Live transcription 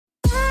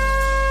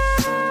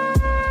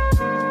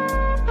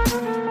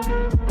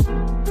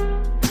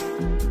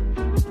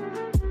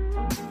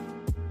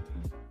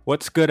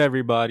What's good,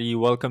 everybody?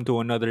 Welcome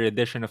to another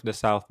edition of the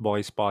South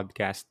Boys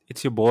podcast.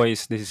 It's your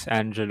boys. This is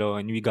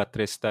Angelo, and we got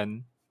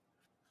Tristan.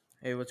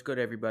 Hey, what's good,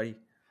 everybody?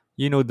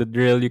 You know the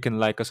drill. You can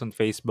like us on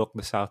Facebook,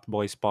 the South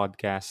Boys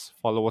Podcast.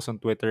 Follow us on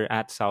Twitter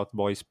at South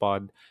Boys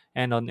Pod,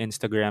 and on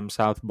Instagram,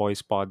 South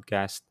Boys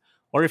Podcast.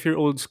 Or if you're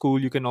old school,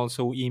 you can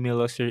also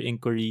email us your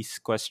inquiries,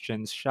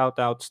 questions, shout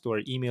outs to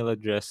our email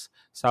address,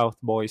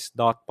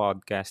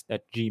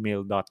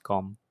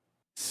 southboys.podcast@gmail.com.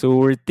 So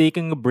we're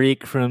taking a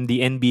break from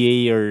the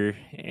NBA or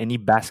any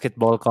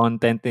basketball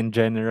content in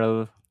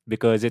general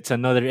because it's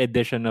another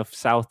edition of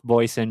South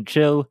Boys and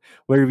Chill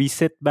where we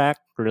sit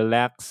back,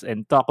 relax,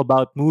 and talk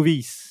about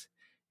movies.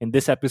 In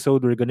this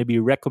episode, we're going to be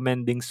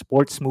recommending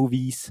sports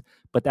movies.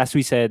 But as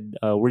we said,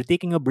 we're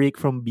taking a break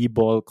from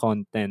b-ball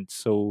content.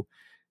 So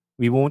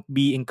we won't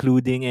be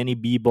including any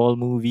b-ball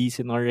movies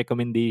in our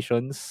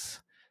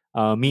recommendations.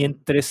 Me and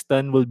hmm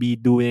Tristan will be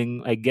doing,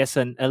 I guess,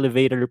 an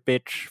elevator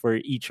pitch for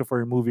each of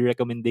our movie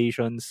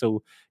recommendations. So,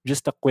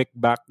 just a quick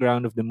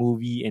background of the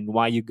movie and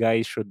why you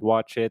guys should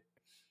watch it.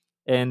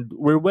 And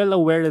we're well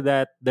aware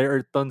that there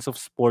are tons of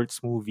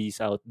sports movies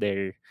out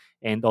there.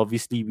 And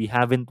obviously, we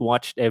haven't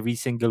watched every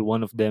single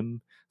one of them.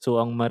 So,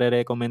 ang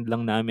marerecommend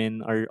lang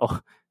namin are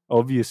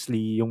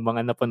obviously yung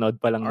mga napanood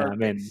pa lang Our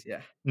namin. picks,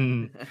 yeah.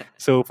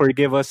 So,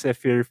 forgive us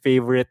if your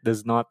favorite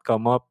does not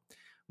come up.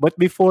 But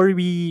before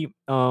we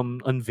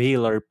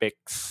unveil our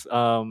picks,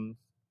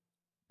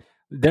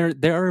 there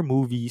are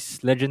movies,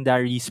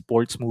 legendary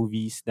sports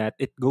movies that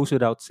it goes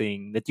without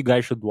saying that you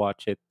guys should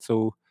watch it.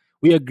 So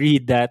we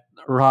agreed that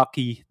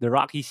Rocky, the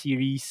Rocky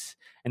series,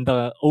 and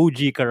the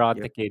OG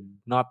Karate Yep. Kid,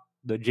 not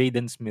the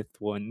Jaden Smith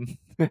one,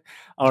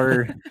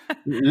 are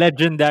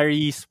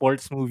legendary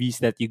sports movies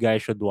that you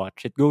guys should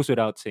watch. It goes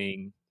without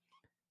saying.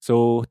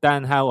 So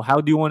Tan, how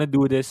do you want to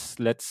do this?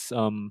 Let's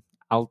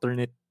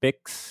alternate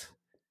picks.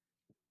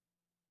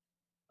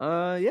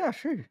 Yeah,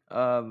 sure.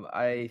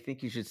 I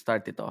think you should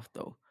start it off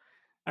though.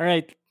 All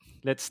right,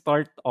 let's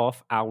start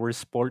off our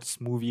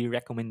sports movie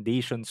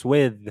recommendations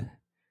with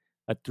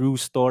a true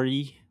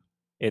story.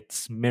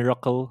 It's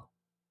Miracle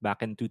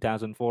back in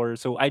 2004.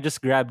 So I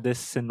just grabbed this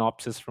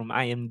synopsis from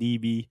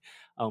IMDb.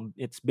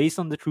 It's based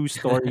on the true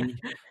story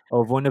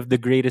of one of the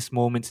greatest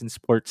moments in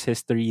sports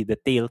history. The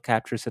tale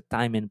captures a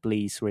time and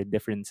place where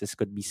differences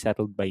could be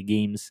settled by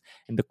games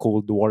and the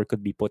Cold War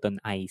could be put on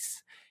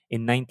ice.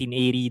 In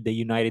 1980, the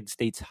United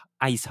States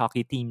ice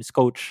hockey team's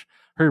coach,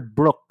 Herb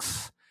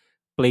Brooks,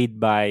 played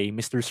by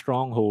Mr.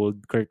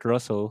 Stronghold, Kurt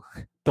Russell,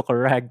 took a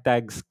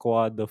ragtag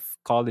squad of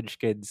college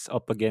kids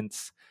up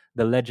against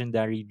the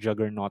legendary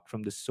juggernaut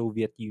from the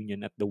Soviet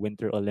Union at the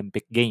Winter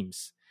Olympic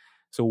Games.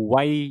 So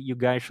why you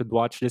guys should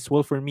watch this?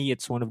 Well, for me,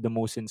 it's one of the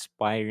most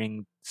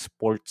inspiring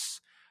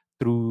sports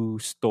true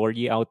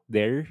story out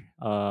there.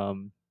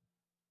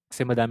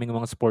 Kasi madaming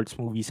mga sports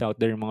movies out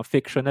there, mga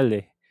fictional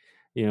eh.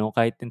 You know,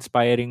 kahit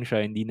inspiring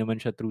siya, hindi naman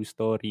siya true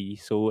story.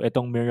 So,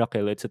 etong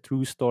Miracle, it's a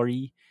true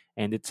story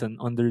and it's an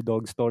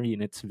underdog story and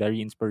it's very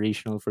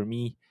inspirational for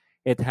me.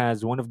 It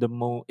has one of the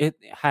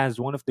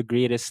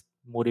greatest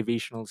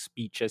motivational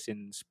speeches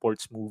in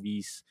sports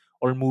movies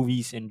or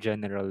movies in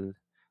general.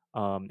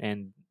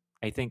 And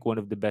I think one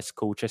of the best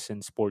coaches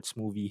in sports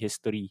movie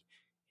history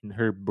in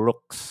Herb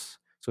Brooks.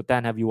 So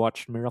Tan, have you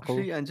watched Miracle?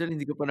 Actually, Angel,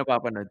 hindi ko pa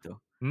napapanood to.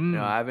 Mm.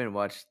 I haven't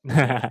watched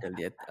Miracle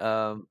yet.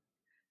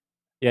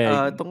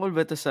 Yeah. Tungkol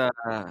ba to sa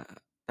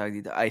tawag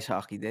dito, ice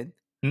hockey din?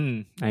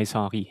 Ice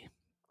hockey.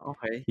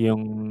 Okay.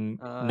 Yung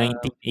Uh,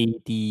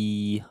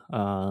 1980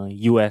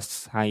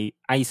 US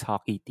ice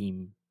hockey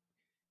team.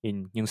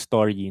 Yung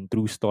story, yung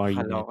true story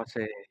akala niya. ko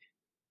kasi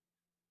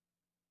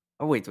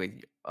wait.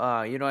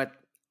 You know what?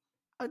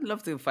 I'd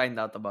love to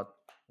find out about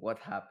what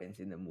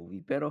happens in the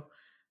movie. Pero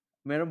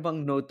meron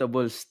bang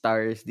notable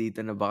stars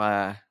dito na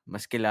baka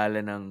mas kilala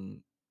ng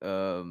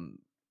um,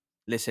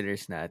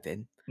 listeners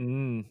natin?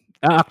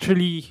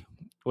 Actually,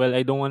 well,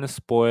 I don't wanna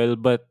spoil,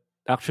 but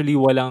actually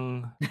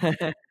walang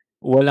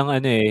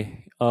ano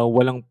eh,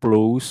 walang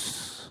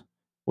pros.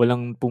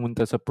 Walang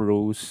pumunta sa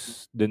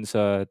pros dun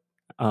sa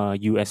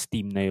US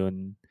team na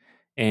yun.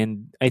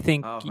 And I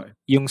think Okay.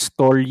 yung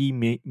story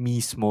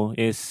mismo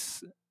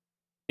is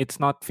it's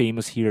not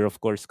famous here, of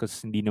course,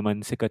 because hindi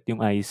naman sikat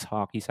yung ice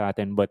hockey sa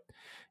atin. But,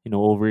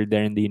 over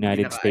there in the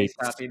United Pinaka-ice States,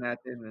 hockey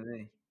natin ano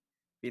eh,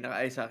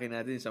 pinaka-ice hockey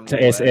natin sa sa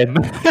MOA SM.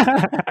 eh.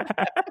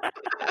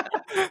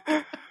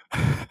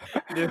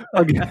 'Di ba?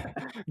 Pag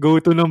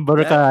go-to ng Lahat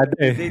barkada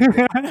eh. nagde-date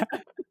eh.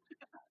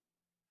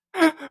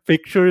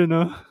 Picture,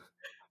 no?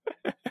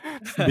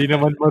 Tas hindi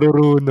naman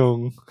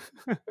marurunong.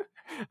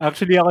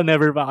 Actually, ako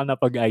never pa ako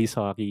napag-ice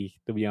hockey,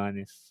 to be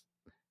honest.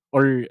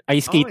 Or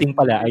ice Ako skating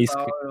pala, ice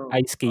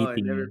never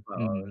skating. pa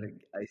ako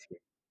nag-ice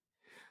skate.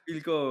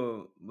 Feel ko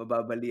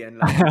mababalian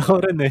lang ako Ako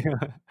doon, rin eh.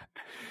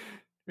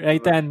 'di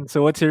Right, ba? Tan.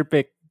 So what's your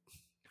pick?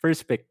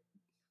 First pick.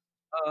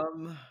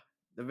 Um,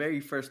 the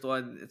very first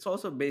one, it's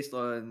also based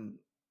on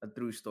a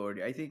true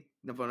story. I think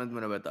napanood mo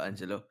na ba 'to,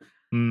 Angelo?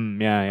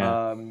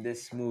 Yeah.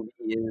 This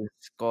movie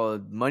is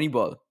called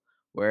Moneyball,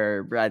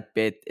 where Brad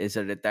Pitt is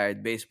a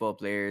retired baseball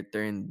player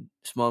turned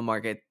small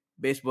market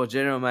baseball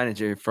general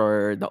manager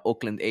for the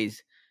Oakland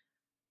A's.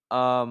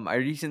 I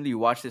recently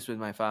watched this with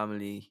my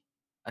family.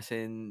 As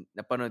in,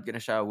 napanood ko na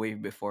siya way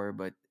before,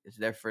 but it's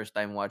their first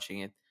time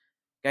watching it.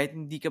 Kahit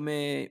hindi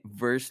kami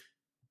versed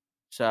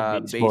The sa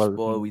baseball.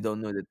 baseball, we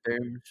don't know the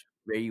terms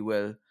very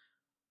well.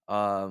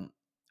 Um,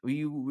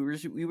 we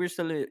were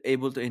still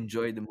able to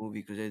enjoy the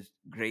movie because it's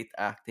great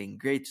acting,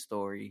 great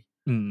story.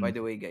 By Mm.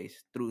 the way, guys,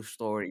 true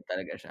story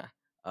talaga siya.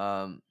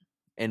 Um,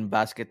 in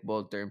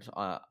basketball terms,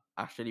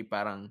 actually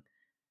parang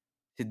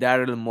si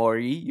Daryl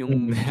Morey, Mm. yung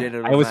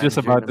general I was just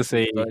manager about ng to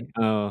say, Houston.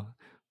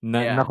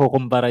 Yeah.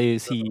 nakukumpara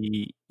So,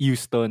 si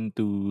Houston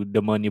to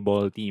the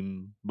Moneyball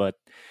team, but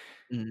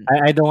mm,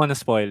 I don't wanna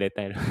spoil it.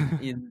 I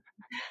yun,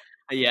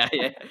 yeah,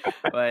 yeah.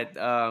 But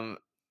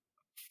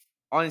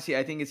honestly,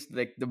 I think it's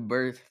like the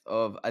birth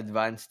of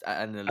advanced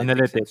analytics in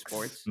Analytics.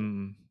 sports.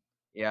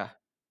 Yeah.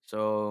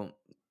 So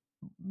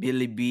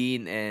Billy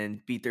Bean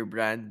and Peter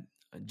Brand,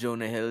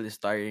 Jonah Hill is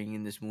starring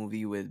in this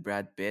movie with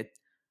Brad Pitt.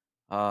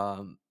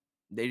 Um,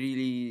 they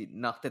really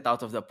knocked it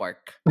out of the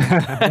park.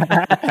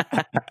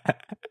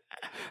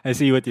 I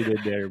see what you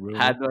did there, bro.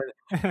 Had one,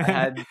 I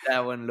had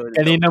that one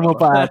loaded up, Kanina mo bro.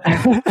 pa ata.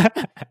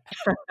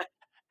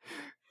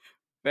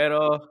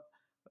 Pero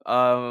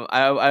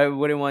I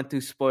wouldn't want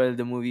to spoil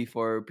the movie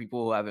for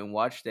people who haven't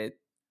watched it,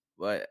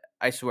 but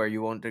I swear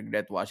you won't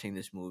regret watching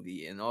this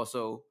movie. And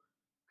also,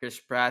 Chris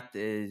Pratt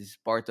is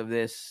part of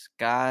this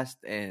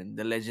cast, and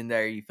the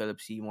legendary Philip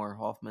Seymour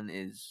Hoffman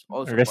is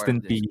also Rest part in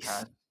of this peace.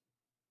 cast.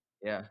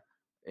 Yeah,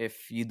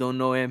 if you don't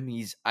know him,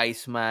 he's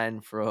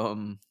Iceman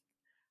from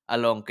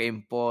Along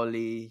Came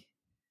Polly.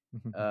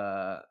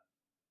 Uh,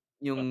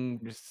 yung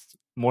Just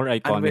more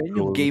ano ba iconic yun?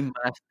 Yung role. Game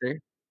Master.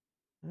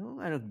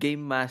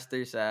 Game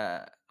Master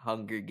sa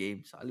Hunger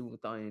Games.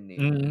 Nakalimutan ko yung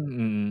name. Mm,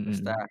 mm,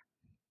 Basta, mm.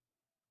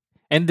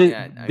 And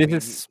yan. I this mean,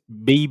 is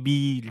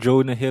baby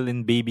Jonah Hill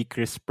and baby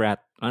Chris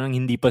Pratt. Parang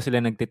hindi pa sila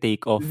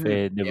nagte-take off mhm,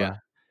 eh, 'di yeah,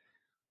 ba?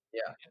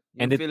 yeah.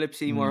 And Yung it Philip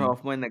Seymour mm,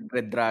 Hoffman,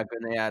 nag-Red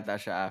Dragon na yata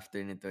siya after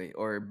nito eh,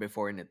 or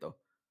before nito.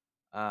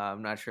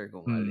 I'm not sure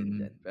kung alin mm,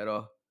 dyan.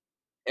 Pero,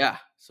 yeah.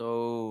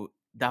 So,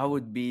 that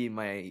would be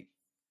my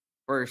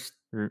first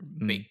mm.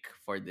 pick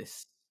for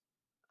this.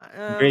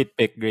 Um, Great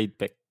pick, great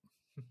pick.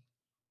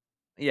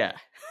 yeah.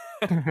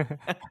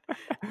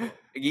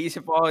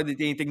 Nag-iisip ako,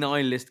 tinitignan ko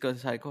yung list ko.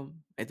 Sabi ko,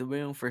 ito ba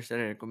yung first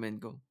na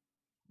recommend ko?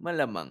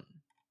 Malamang.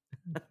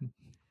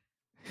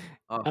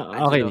 Oh,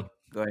 Okay. Angelo,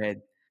 go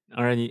ahead.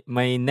 Alrighty.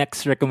 My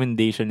next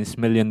recommendation is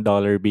Million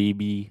Dollar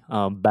Baby,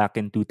 back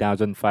in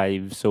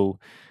 2005. So,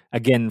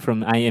 again,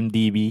 from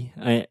IMDb,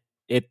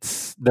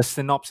 it's the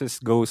synopsis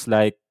goes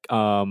like,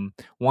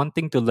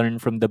 wanting to learn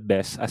from the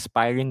best,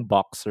 aspiring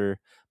boxer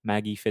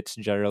Maggie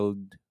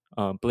Fitzgerald,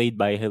 played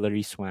by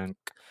Hilary Swank,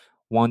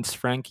 wants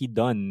Frankie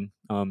Dunn,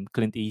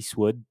 Clint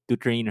Eastwood, to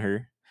train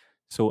her.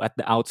 So, at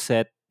the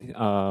outset,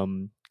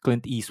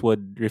 Clint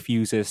Eastwood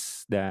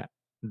refuses that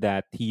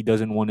he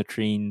doesn't want to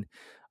train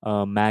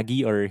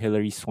Maggie or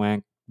Hilary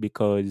Swank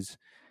because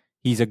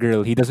he's a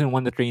girl. He doesn't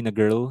want to train a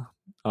girl.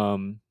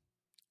 Um,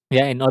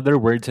 yeah, in other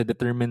words, a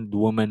determined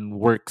woman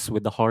works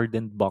with a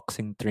hardened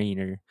boxing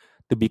trainer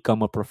to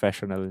become a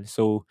professional.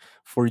 So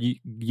for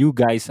you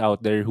guys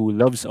out there who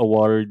loves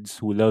awards,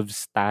 who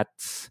loves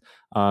stats,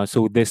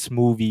 so this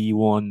movie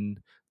won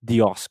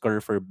the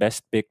Oscar for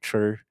Best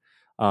Picture,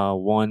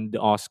 won the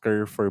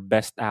Oscar for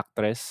Best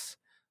Actress,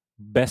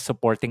 Best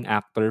Supporting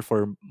Actor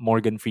for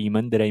Morgan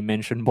Freeman. Did I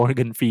mention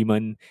Morgan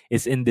Freeman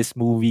is in this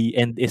movie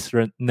and is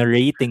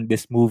narrating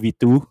this movie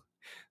too?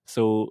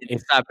 So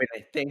It's if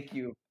happening. Thank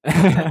you.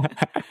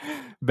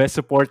 Best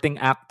Supporting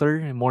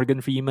Actor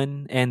Morgan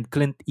Freeman and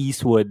Clint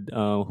Eastwood,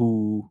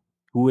 who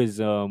is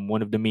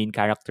one of the main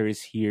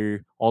characters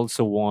here,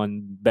 also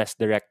won Best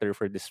Director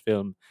for this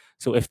film.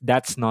 So if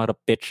that's not a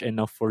pitch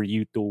enough for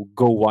you to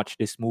go watch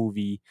this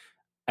movie,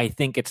 I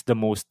think it's the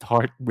most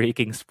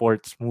heartbreaking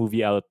sports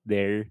movie out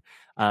there.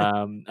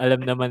 Alam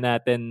naman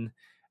natin,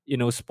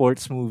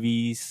 sports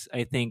movies,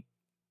 I think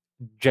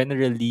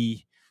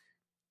generally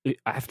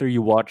after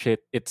you watch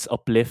it, it's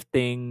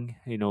uplifting,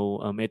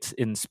 it's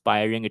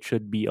inspiring. It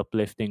should be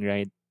uplifting,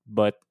 right?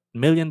 But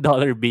Million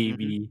Dollar Mhm.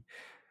 Baby,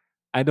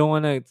 I don't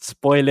want to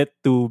spoil it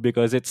too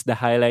because it's the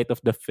highlight of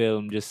the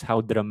film, just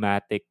how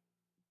dramatic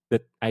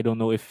that I don't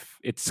know if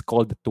it's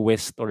called a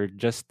twist or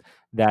just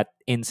that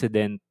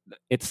incident.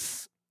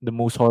 It's the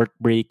most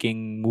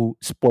heartbreaking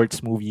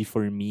sports movie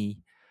for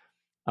me.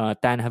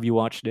 Tan, have you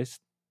watched this?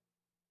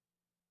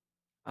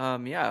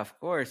 Yeah, of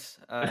course.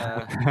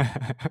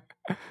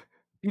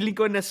 Feeling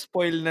ko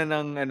na-spoil na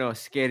ng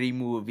scary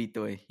movie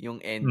 'to, eh, yung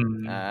end.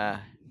 Mm.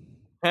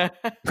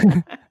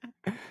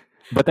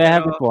 But I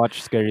haven't Pero,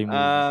 watched Scary Movie.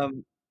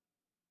 um,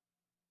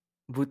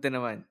 buti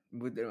naman.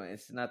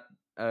 It's not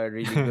a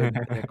really good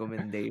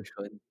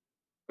recommendation.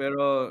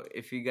 Pero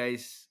if you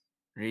guys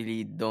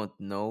really don't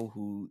know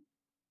who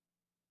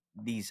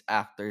these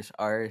actors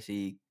are,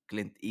 si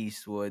Clint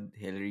Eastwood,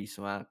 Hilary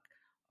Swank,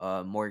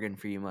 Morgan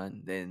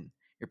Freeman, then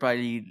you're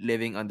probably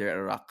living under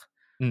a rock.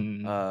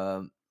 Mm.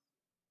 Um,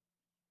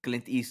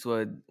 Clint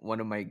Eastwood, one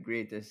of my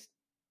greatest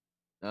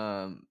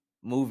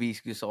movies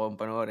gusto kong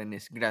panoorin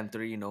is Gran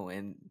Torino,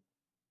 and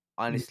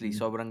honestly, Mm.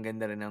 sobrang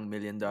ganda rin ng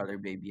Million Dollar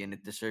Baby, and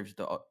it deserves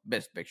the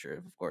best picture,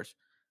 of course.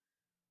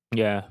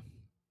 Yeah.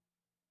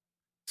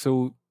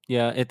 So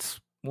yeah,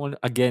 it's one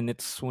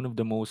of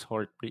the most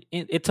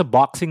it's a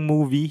boxing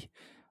movie.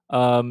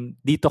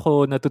 Dito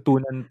ko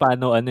natutunan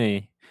paano ano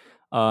eh.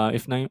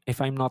 If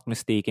I'm not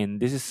mistaken,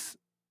 there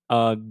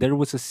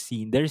is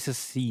a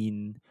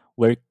scene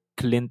where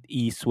Clint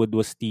Eastwood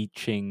was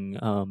teaching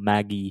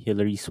Maggie,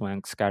 Hilary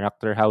Swank's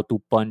character, how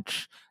to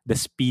punch the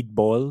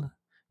speedball.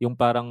 Yung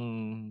parang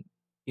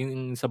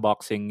yung sa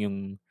boxing, yung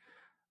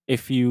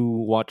if you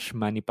watch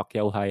Manny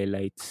Pacquiao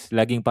highlights,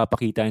 laging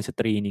papakita yun sa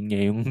training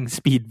niya yung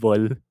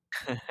speedball.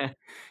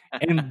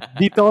 And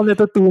dito ko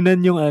natutunan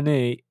yung ano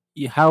eh,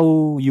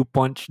 how you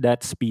punch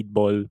that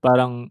speedball.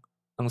 Parang,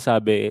 ang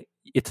sabi,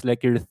 it's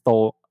like you're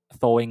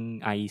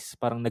thawing ice.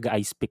 Parang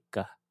nag-ice pick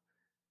ka.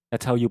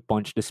 That's how you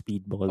punch the Oo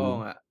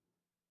speedball. nga.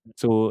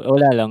 So,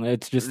 wala lang.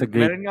 It's just a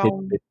great Meron nga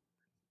akong tidbit.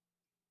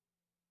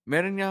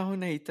 meron nga akong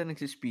nakita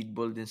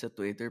nagsi-speedball din sa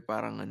Twitter,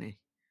 parang ano eh,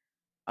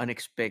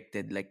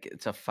 unexpected, like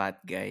it's a fat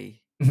guy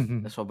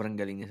na sobrang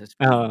galing niya sa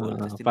speedball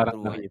ta's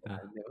Parang tinuturuan niya nakita.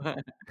 lang, 'di ba?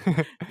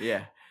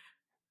 Yeah.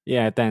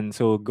 Yeah, Tan.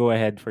 So, go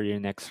ahead for your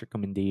next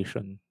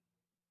recommendation.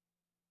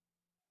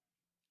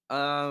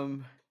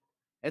 Um,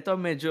 Eto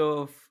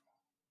medyo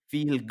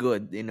feel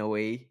good in a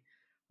way.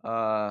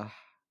 Uh,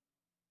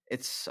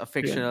 it's a Yeah.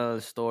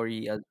 fictional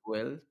story as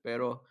well,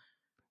 pero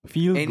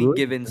Feel any good?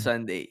 given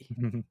Sunday.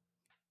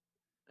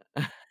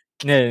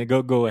 Yeah,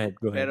 go ahead,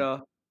 go ahead.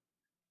 Pero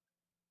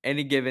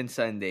any given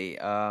Sunday,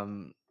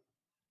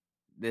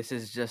 this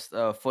is just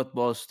a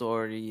football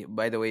story.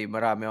 By the way,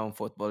 marami akong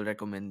football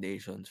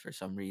recommendations for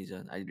some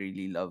reason. I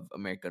really love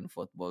American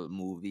football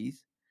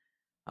movies.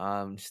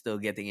 Still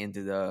getting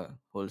into the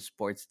whole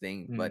sports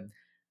thing, but Mm.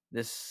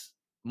 this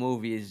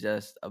movie is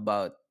just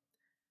about,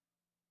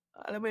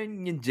 alam mo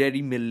yun, yung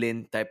Jerry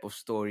Millen type of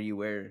story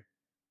where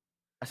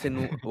as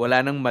in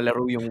wala nang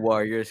malaro yung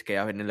Warriors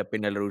kaya nila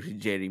pinalaro si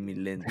Jerry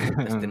Millen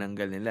ta's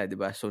tinanggal nila, 'di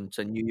ba? So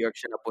sa New York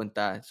siya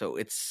napunta. So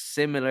it's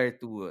similar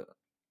to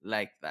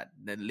like that,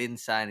 the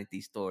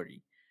Linsanity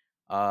story.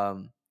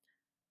 Um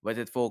but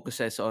it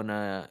focuses on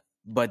a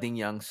budding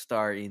young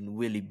star in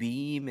Willie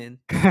Beam, and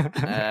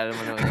alam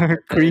mo naman yung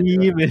kanta niya, 'di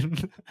ba? Cream and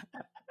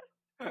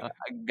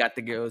I got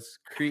the girls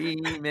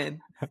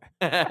screaming.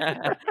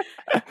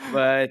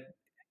 But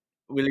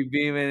Willie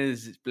Beeman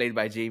is played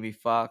by Jamie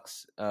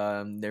Foxx.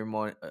 They're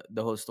more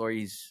the whole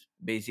story is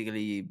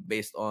basically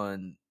based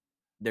on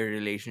their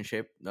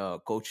relationship.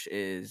 Coach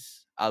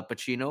is Al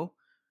Pacino.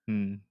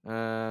 Mm.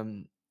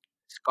 Um,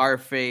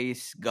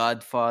 Scarface,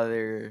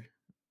 Godfather.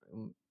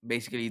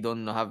 Basically, I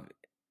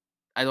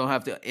don't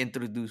have to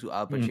introduce who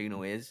Al Mm.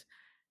 Pacino is,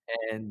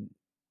 and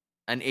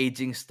an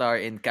aging star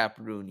in Cap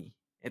Rooney.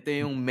 Ito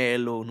yung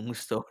mellow ng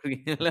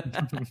story nila.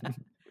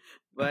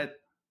 But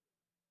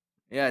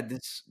yeah,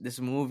 this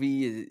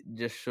movie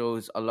just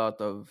shows a lot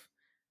of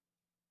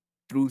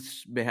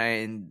truths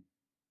behind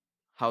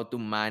how to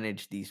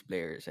manage these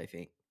players. I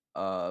think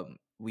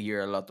we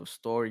hear a lot of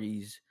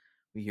stories,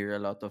 we hear a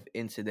lot of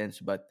incidents,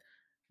 but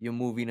yung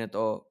movie na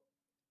to,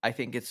 I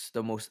think it's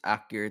the most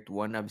accurate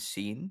one I've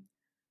seen.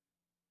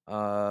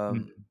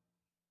 Um, Mm.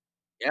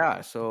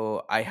 yeah,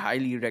 so I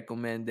highly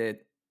recommend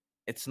it.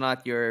 It's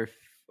not your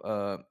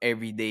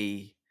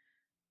everyday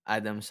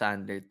Adam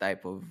Sandler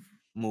type of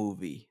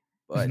movie,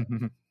 but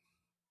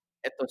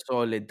ito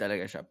solid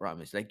talaga siya,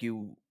 promise. Like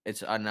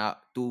it's on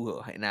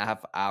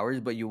 2.5 hours,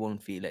 but you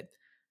won't feel it.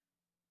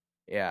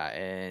 Yeah,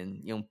 and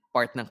yung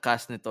part ng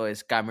cast nito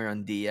is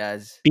Cameron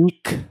Diaz.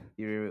 Peak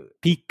You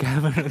peak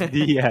Cameron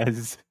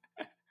Diaz.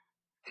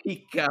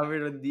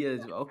 Cameron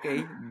Diaz.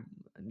 Okay,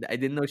 I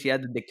didn't know she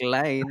had a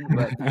decline,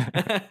 but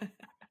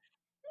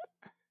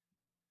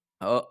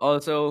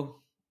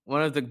also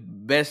one of the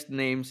best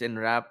names in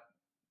rap.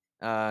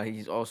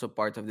 He's also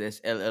part of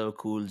this. LL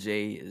Cool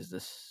J is the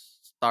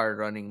star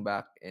running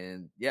back,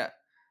 and yeah,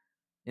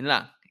 yun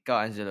lang.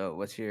 Ikaw, Angelo,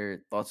 what's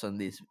your thoughts on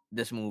this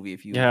movie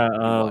if you Yeah,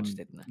 rewatched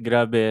it na?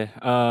 grabe.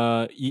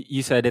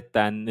 You said it,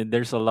 Tan.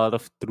 There's a lot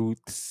of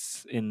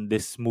truths in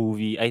this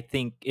movie. I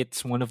think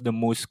it's one of the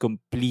most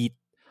complete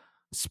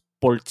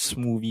sports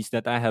movies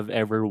that I have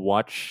ever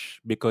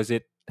watched because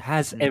it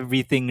has Mhm.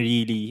 everything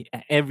really.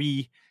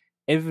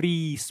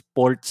 Every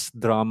sports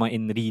drama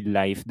in real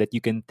life that you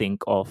can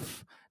think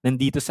of.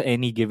 Nandito sa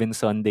any given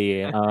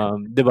Sunday.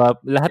 'Di ba?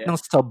 Lahat Yeah, ng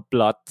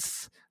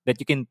subplots that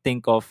you can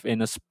think of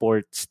in a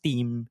sports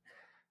team,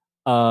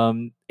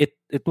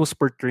 it was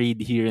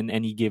portrayed here in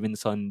any given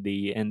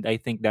Sunday, and I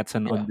think that's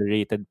an yeah,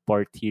 underrated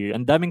part here.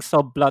 Ang daming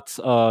subplots.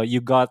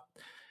 You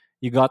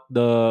got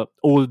the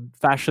old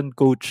fashioned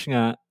coach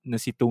nga na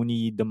si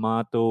Tony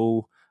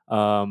D'Amato.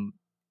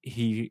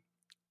 He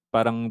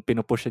parang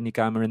pinupush siya ni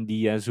Cameron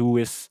Diaz, who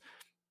is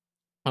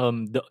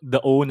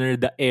the owner,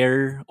 the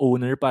heir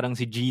owner, parang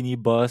si Jeannie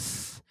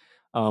Buss.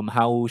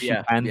 How she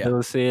yeah, yeah,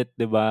 handles it,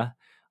 'di ba?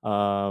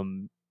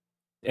 Um,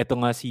 Eto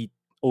nga si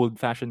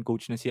old-fashioned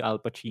coach na si Al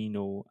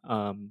Pacino,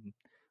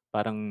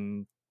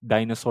 parang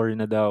dinosaur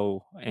na daw,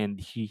 and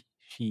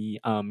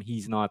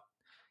he's not.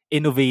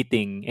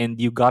 innovating, and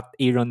you got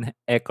Aaron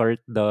Eckhart,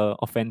 the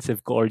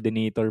offensive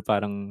coordinator,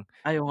 parang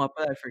Ay, oo nga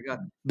pala, I forgot.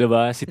 'di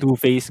ba, si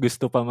Two-Face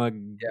gusto pa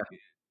Yeah,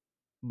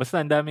 basta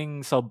ang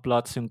daming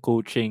subplots yung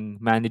coaching,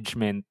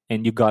 management,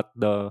 and you got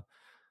the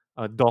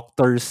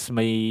doctors,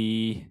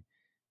 may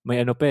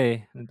ano pa, eh,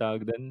 anong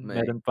tawag dun,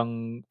 may meron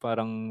pang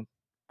parang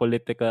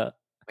politika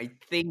may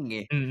thing,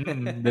 eh.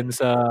 dun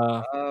sa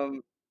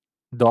Um,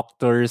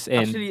 doctors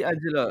and Actually,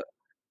 Angelo,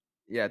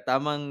 yeah,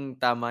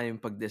 tamang-tama yung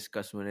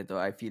pag-discuss mo nito.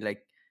 I feel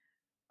like,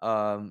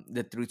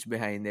 the truths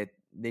behind it,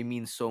 they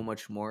mean so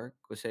much more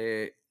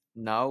kasi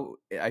now,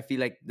 I feel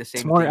like the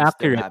it's same more thing is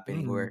still accurate.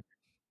 happening where,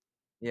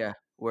 yeah,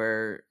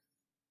 where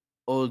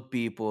old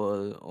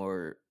people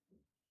or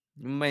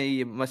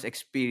may mas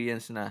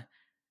experience na,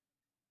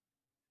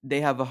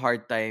 they have a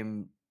hard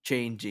time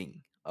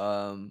changing.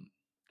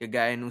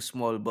 Kagaya nung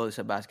small ball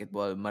sa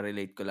basketball,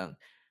 ma-relate ko lang,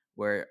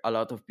 where a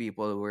lot of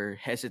people were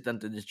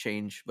hesitant to the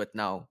change, but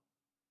now,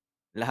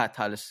 lahat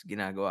halos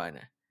ginagawa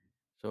na.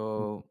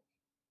 So,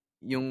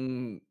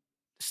 yung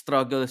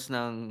struggles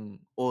ng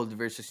old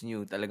versus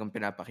new talagang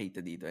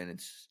pinapakita dito, and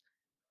it's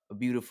a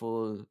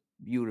beautiful,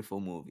 beautiful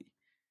movie.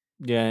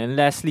 Yeah, and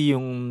lastly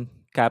yung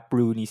Cap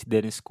Rooney's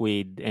Dennis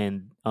Quaid,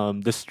 and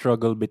the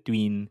struggle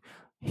between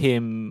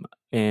him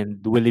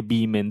and Willie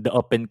Beeman, the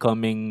up and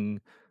coming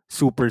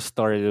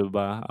superstar,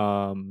 diba?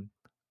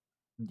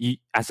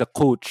 As a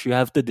coach, you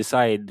have to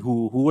decide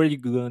who are you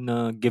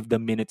gonna give the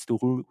minutes to,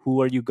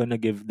 who are you gonna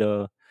give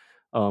the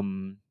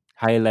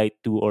highlight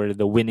to, or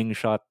the winning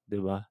shot,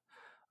 diba?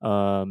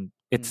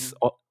 Mm-hmm.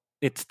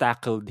 It's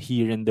tackled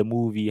here in the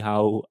movie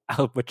how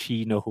Al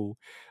Pacino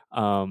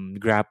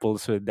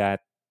grapples with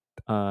that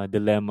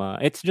dilemma.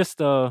 It's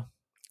just a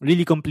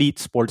really complete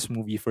sports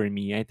movie for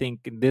me. I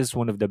think this is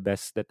one of the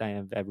best that I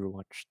have ever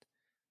watched.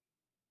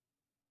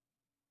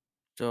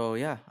 So,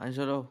 yeah,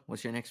 Angelo,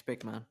 what's your next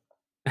pick, man?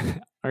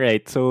 All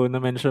right, so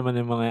na-mention mo na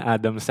yung mga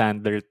Adam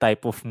Sandler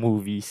type of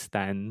movies,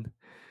 Stan.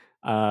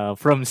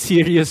 From My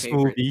serious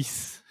favorite.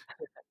 movies,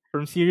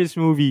 from serious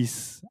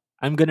movies,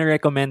 I'm gonna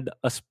recommend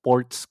a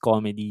sports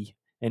comedy,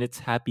 and it's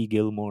Happy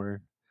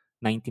Gilmore,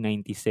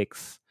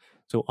 1996.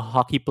 So a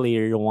hockey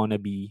player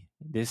wannabe,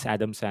 this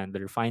Adam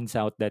Sandler, finds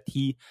out that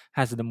he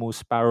has the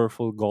most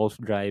powerful golf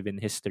drive in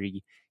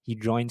history. He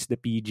joins the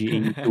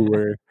PGA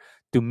Tour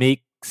to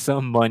make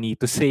some money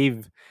to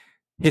save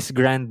his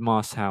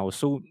grandma's house.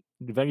 So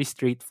very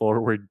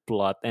straightforward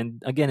plot,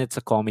 and again, it's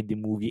a comedy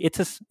movie. It's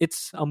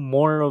a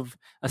more of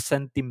a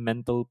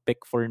sentimental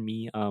pick for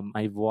me.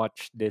 I've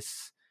watched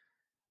this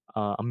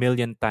a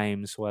million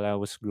times while I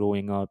was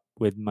growing up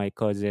with my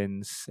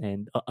cousins,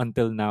 and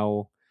until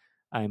now,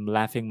 I'm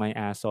laughing my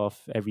ass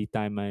off every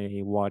time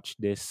I watch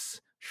this.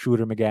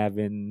 Shooter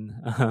McGavin,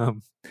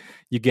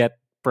 you get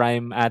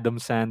prime Adam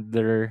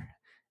Sandler,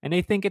 and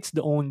I think it's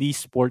the only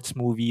sports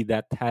movie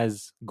that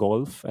has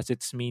golf as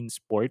its main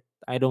sport.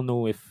 I don't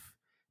know if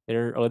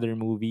there are other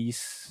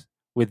movies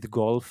with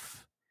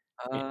golf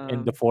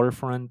in the um,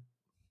 forefront,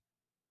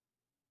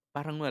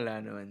 Parang wala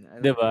naman. I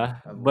don't think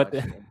diba? I've But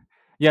watched it.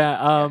 yeah,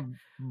 Yeah.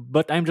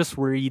 but I'm just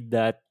worried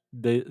that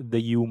the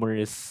humor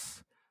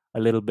is a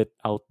little bit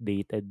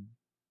outdated.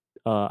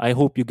 I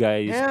hope you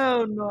guys,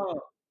 Hell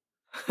no.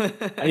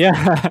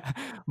 yeah,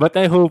 but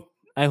I hope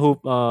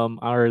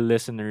our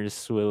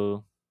listeners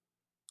will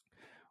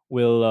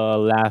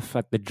laugh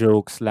at the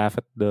jokes, laugh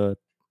at the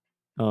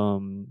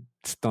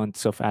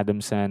stunts of Adam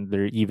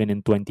Sandler even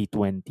in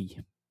 2020.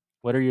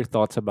 What are your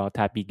thoughts about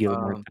Happy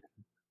Gilmore? um,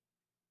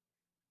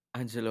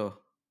 Angelo,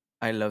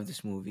 I love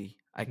this movie.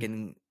 I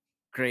can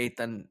create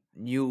a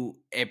new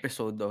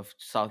episode of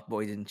South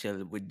Boys and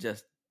Chill with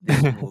just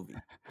this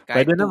movie.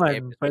 Pwede Kahit two naman,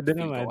 episodes pwede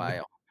feel ko naman.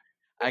 kaya ko.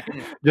 I can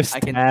Just I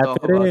can tap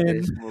talk it about in.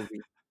 this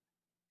movie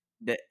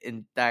the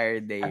entire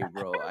day,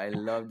 bro. I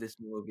love this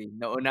movie.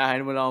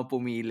 Naunahan mo lang akong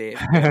pumili,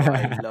 pero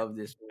I love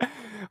this movie.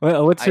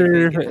 Well, what's I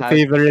your think it has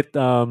favorite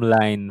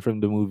line from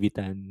the movie,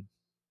 Tan?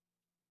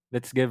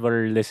 Let's give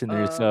our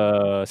listeners um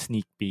a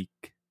sneak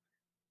peek.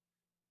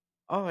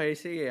 okay,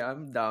 sige,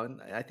 I'm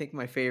down. I think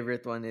my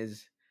favorite one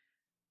is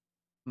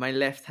my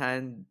left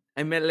hand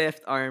and my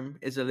left arm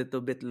is a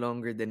little bit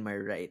longer than my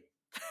right.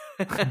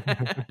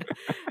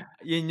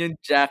 Yun yung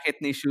jacket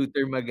ni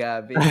Shooter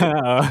Magavin.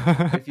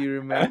 If you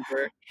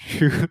remember,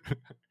 Shoot.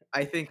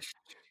 I think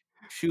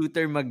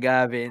Shooter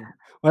Magavin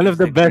One of is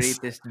the the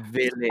best greatest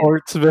villain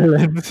sports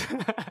villains.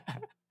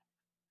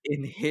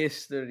 in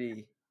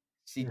history.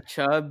 Si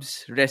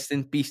Chubbs, rest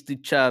in peace to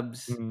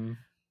Chubbs. Mm.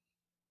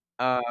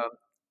 Uh,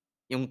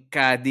 yung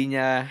caddy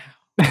niya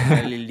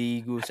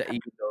naliligo sa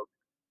ilog.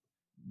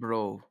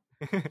 Bro,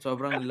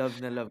 sobrang love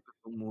na love ko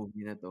 'tong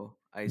movie na 'to,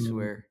 I Mm.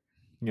 swear.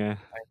 Yeah.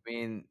 I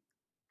mean,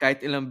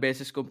 kahit ilang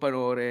beses kong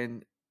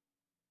panoorin,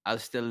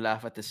 I'll still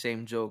laugh at the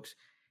same jokes.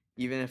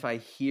 Even if I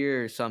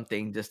hear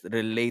something just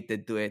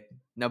related to it,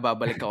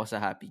 nababalik ako sa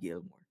Happy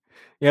Gilmore.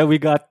 Yeah, we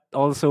got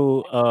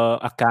also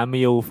a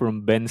cameo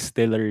from Ben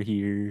Stiller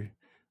here.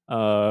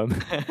 Um,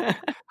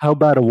 how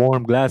about a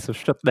warm glass of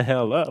shut the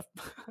hell up?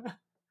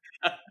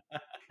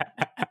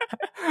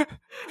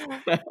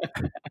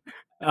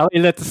 Okay,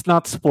 let's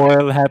not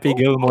spoil Happy Oh, oh,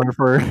 Gilmore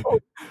for oh,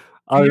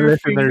 do our your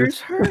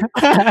listeners. fingers hurt?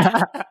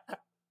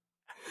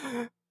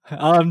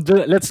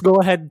 Let's go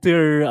ahead to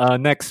your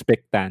next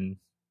pick, Tan.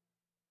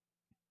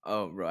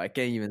 Oh, bro, I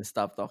can't even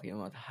stop talking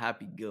about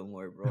Happy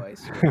Gilmore, bro. I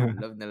swear,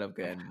 love na love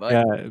ko yan. But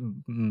Yeah.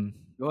 Mm.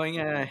 going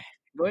uh,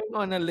 going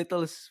on a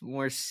little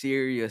more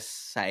serious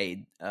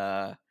side,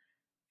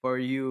 for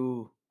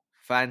you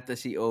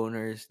fantasy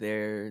owners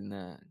there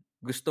na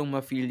gustong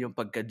ma-feel yung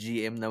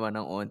pagka-GM naman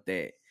ng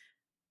onte,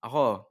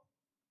 ako,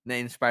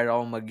 na-inspire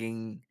ako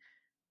maging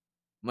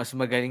mas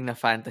magaling na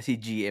fantasy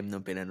GM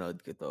nung pinanood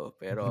ko to.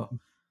 Pero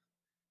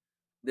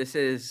this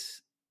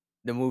is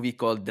the movie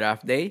called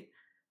Draft Day.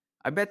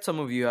 I bet some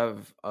of you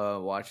have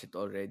watched it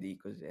already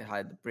because it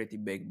had a pretty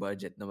big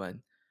budget naman.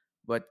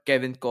 But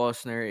Kevin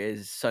Costner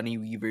is Sonny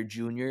Weaver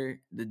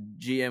Jr., the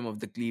GM of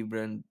the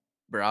Cleveland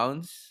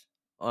Browns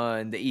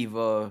on the eve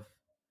of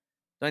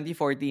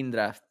 2014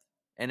 draft,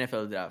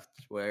 NFL draft,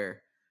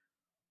 where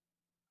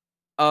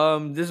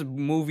this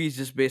movie is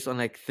just based on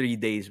like 3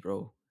 days,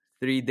 bro.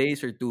 3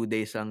 days or 2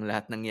 days ang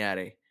lahat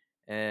nangyari.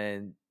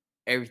 And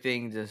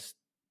everything just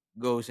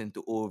goes into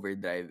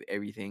overdrive.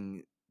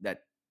 Everything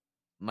that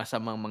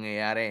masamang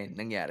mangyayari,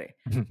 nangyari.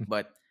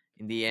 But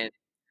in the end,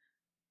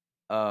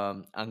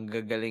 ang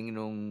gagaling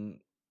nung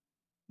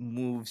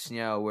moves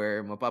niya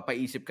where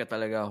mapapaisip ka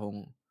talaga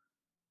kung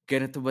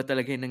ganito ba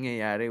talaga yung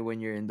nangyayari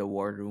when you're in the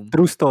war room.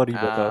 True story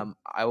ba to?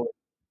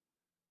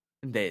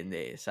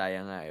 Hindi,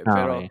 sayang nga eh. Ah,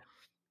 Pero okay.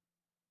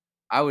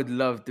 I would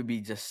love to be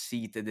just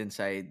seated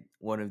inside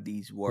one of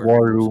these war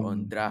War rooms on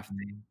Room. draft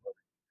day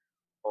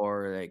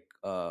or like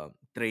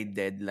trade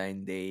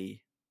deadline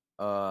day.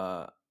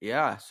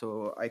 Yeah,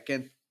 so I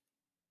can't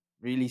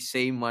really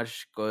say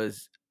much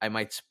because I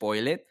might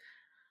spoil it.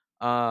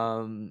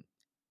 Um,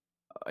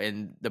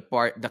 and the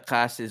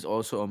cast is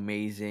also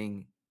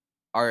amazing.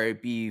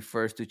 RIP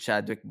first to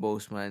Chadwick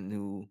Boseman,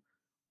 who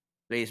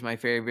plays my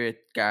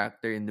favorite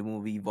character in the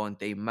movie,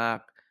 Vontae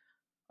Mack.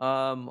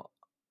 Um,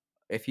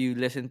 if you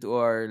listen to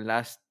our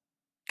last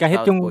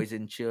Kahit South yung Boys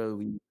and Chill,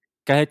 we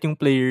kahit yung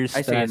players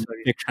I say Tan,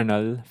 sorry.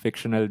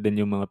 fictional din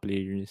yung mga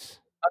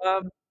players.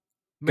 Um,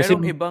 Kasi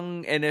merong ibang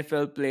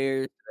NFL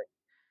players,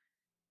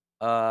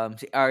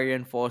 si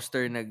Arian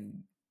Foster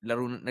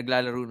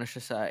naglalaro na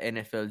siya sa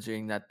NFL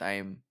during that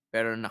time,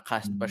 pero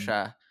nakast pa mm,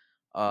 siya.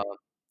 Uh,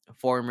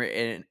 former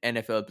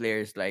NFL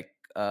players like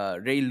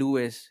Ray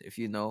Lewis,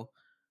 if you know,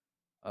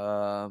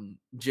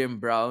 Jim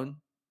Brown,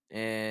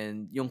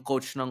 and yung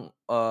coach ng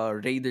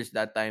Raiders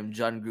that time,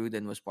 John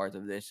Gruden, was part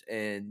of this,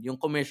 and yung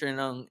commissioner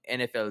ng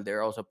NFL,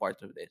 they're also part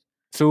of this.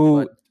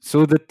 But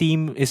so the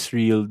team is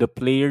real, the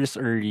players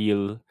are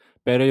real,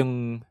 pero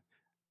yung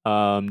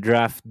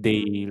draft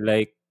day,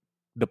 like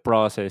the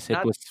process, it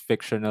not was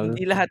fictional.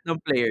 hindi lahat ng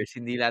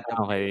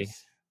Okay. players.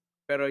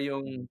 Pero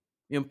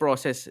yung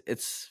process,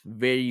 it's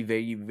very,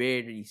 very,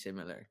 very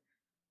similar.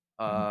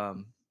 Mm. Um,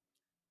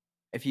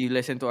 if you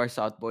listen to our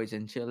South Boys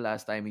and Chill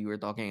last time, we were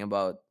talking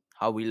about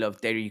how we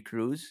love Terry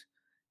Crews.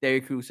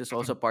 Terry Crews is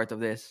also part of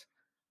this.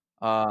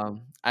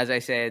 As I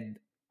said,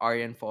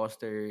 Arian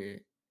Foster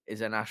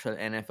is an actual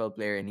NFL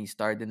player, and he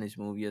starred in this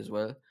movie as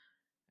well.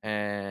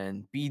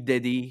 And P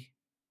Diddy,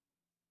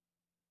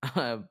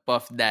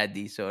 Puff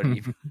Daddy,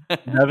 sorry.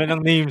 Dami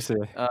ng names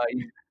eh.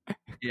 He's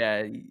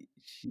Yeah,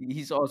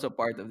 he's also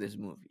part of this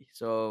movie.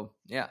 So,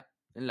 yeah,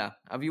 yun lang.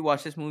 Have you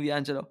watched this movie,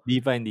 Angelo?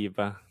 Hindi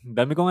pa.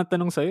 Dami ko nga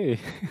tanong sa'yo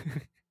eh.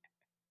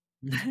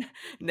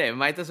 Hindi,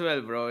 might as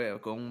well, bro.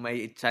 Kung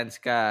may chance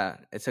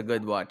ka, it's a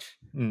good watch.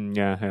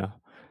 Yeah, yeah.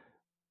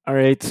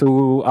 Alright,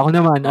 so ako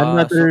naman,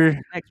 So,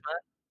 next,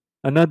 man.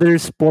 another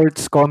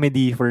sports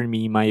comedy for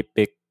me, my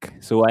pick.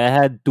 So I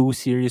had two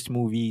serious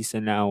movies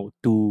and now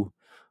two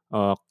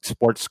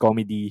sports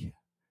comedy.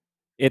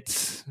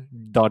 It's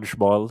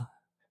Dodgeball.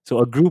 So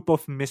a group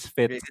of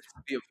misfits Greatest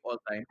movie of all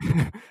time.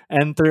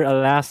 enter a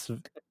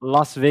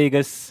Las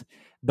Vegas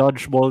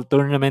dodgeball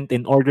tournament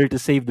in order to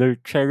save their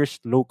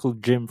cherished local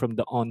gym from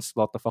the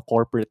onslaught of a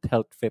corporate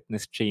health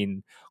fitness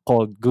chain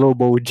called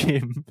Globo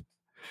Gym.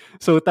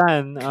 So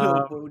Tan,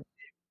 Global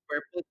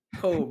Purple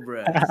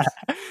Cobras.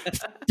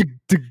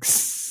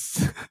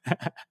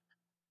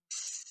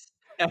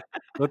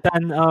 so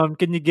Tan,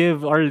 can you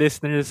give our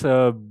listeners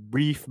a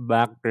brief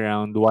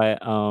background why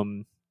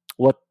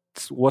what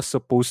was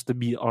supposed to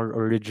be our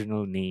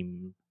original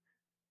name?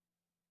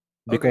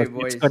 Okay, Because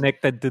it's boys.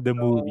 connected to the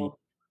movie. So,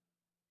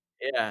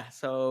 yeah.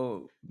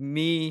 So,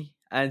 me,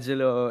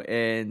 Angelo,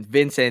 and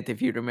Vincent,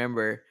 if you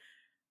remember,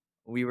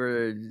 we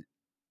were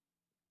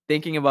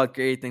thinking about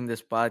creating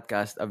this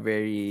podcast a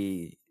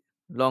very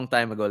long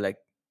time ago, like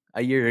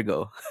a year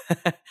ago.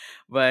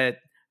 But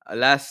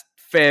last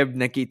Feb,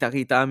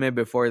 nakita-kita kami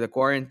before the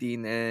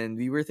quarantine, and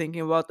we were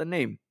thinking about the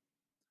name.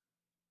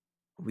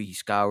 We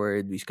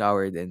scoured,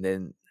 and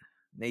then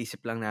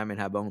naisip lang namin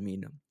habang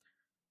uminom.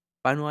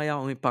 Paano kaya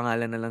kung yung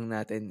pangalan na lang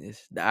natin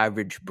is The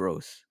Average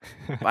Bros?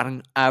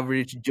 Parang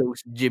Average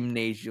Joe's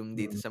Gymnasium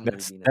dito sa movie na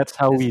to. That's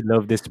how we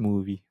love this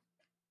movie.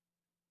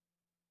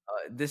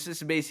 This is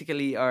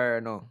basically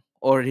our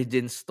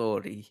origin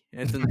story.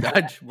 Itong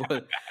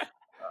dodgeball.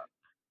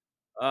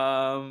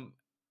 Um,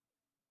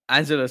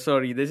 Angelo,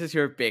 sorry, this is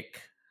your pick.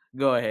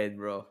 Go ahead,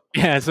 bro.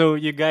 Yeah, so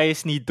you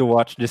guys need to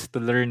watch this to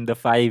learn the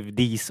 5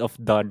 Ds of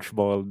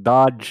dodgeball: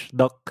 dodge,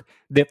 duck,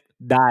 dip,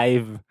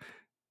 dive,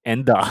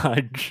 and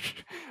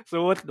dodge.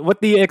 So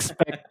what do you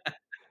expect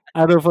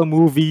out of a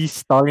movie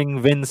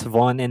starring Vince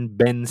Vaughn and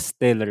Ben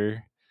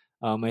Stiller?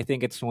 I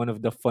think it's one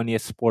of the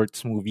funniest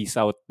sports movies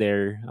out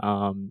there.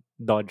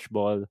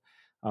 Dodgeball.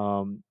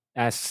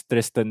 As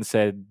Tristan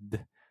said,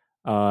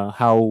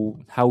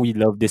 how we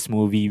love this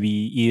movie.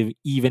 We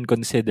even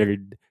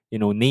considered,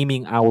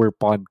 naming our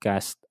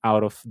podcast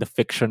out of the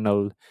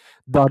fictional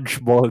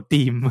dodgeball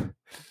team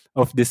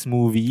of this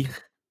movie.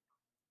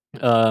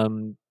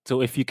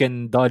 So if you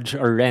can dodge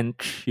a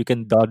wrench, you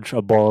can dodge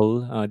a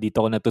ball.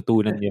 Dito ko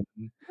natutunan yun.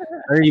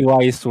 Very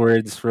wise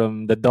words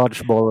from the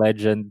dodgeball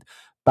legend,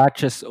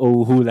 Patches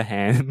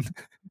O'Houlihan.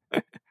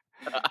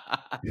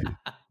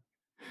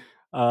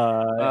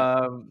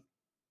 uh, um,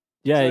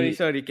 yeah,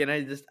 sorry. Can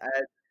I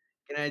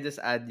just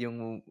add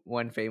yung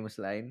one famous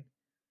line?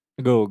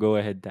 go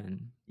ahead,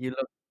 Dan. You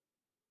look,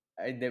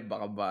 ay, hindi,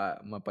 baka ba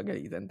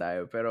mapagalitan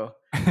tayo. Pero,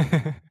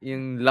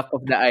 yung luck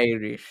of the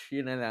Irish,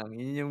 yun na lang.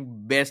 Yun yung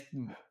best.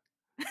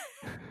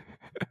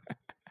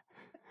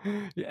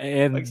 Pag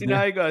And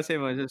sinabi ko kasi,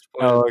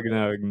 spoil wag na,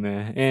 ko. wag na.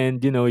 And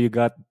you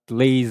got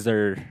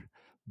Laser,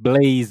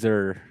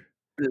 Blazer,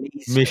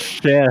 Blazer.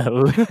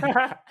 Michelle.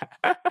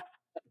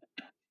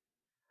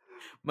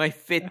 My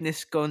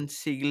fitness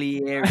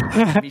consigliere,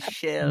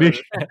 Michelle.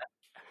 Michelle.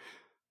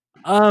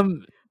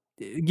 Um,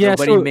 yeah,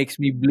 Nobody so makes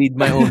me bleed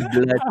my own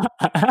blood.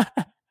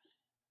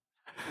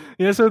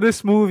 yeah, so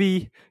this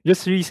movie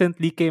just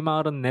recently came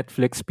out on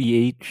Netflix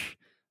PH.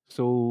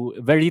 So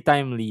very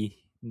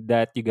timely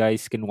that you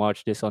guys can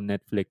watch this on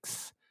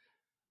Netflix.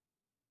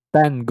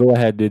 Tan, go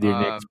ahead with your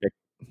Um, next pick.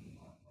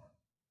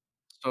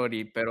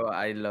 Sorry, pero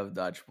I love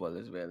dodgeball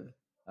as well.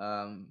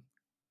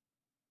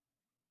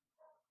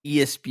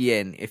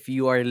 ESPN, if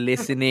you are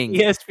listening,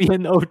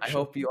 ESPN I Ocho.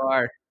 hope you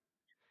are.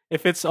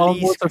 If it's Please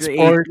almost a create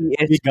sport,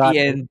 we got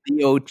it. ESPN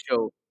The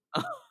Ocho.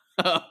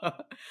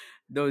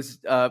 Those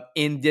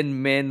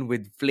Indian men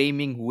with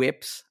flaming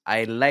whips,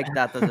 I like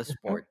that as a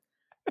sport.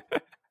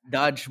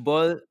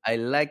 Dodgeball, I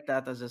like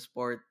that as a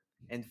sport.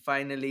 And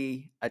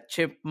finally, a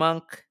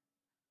chipmunk.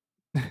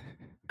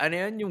 Ano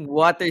yun, yung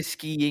water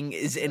skiing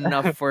is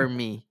enough for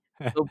me.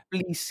 So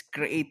please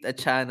create a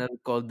channel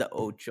called The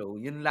Ocho.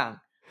 Yun lang.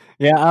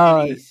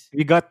 Yeah, Please.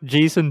 we got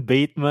Jason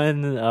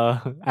Bateman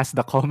as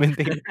the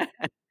commentator.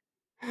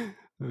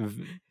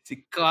 V-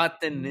 Si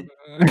Cotton.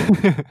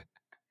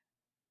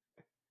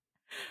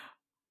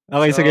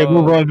 okay, sige, So,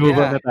 move on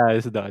yeah. na tayo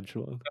sa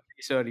dodgeball.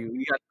 Sorry,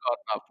 we got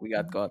caught up. We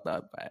got caught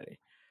up, pare.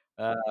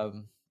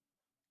 Um,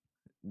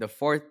 the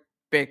fourth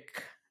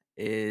pick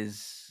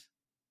is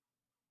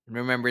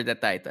Remember the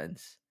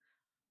Titans.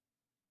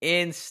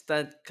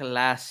 Instant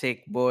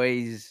classic,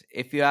 boys.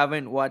 If you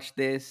haven't watched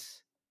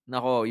this,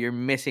 nako, you're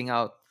missing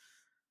out.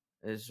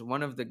 It's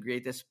one of the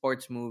greatest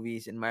sports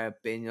movies, in my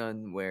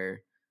opinion,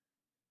 where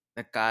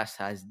the cast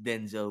has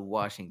Denzel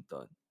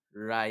Washington,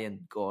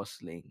 Ryan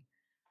Gosling.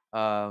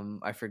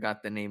 I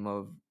forgot the name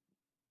of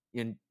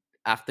yung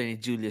actor ni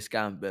Julius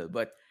Campbell,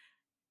 but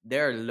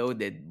they're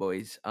loaded,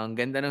 boys. Ang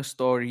ganda ng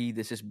story.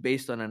 This is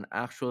based on an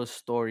actual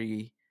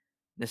story.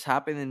 This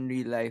happened in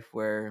real life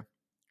where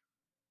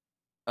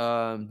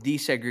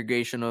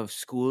desegregation of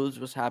schools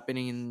was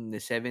happening in the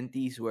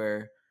 70s,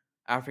 where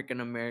African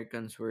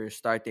Americans were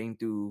starting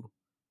to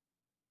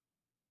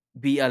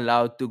be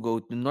allowed to go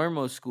to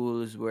normal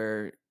schools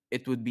where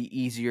it would be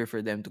easier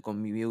for them to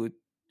commute,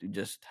 to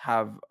just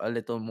have a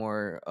little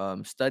more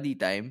study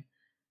time.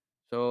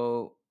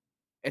 So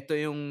ito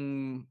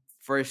yung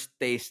first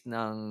taste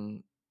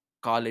ng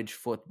college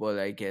football,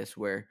 I guess,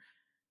 where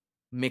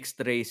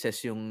mixed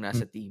races yung Mm.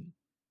 nasa team.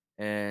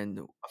 And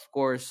of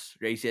course,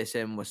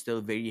 racism was still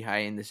very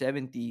high in the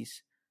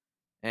 70s,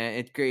 and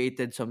it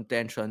created some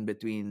tension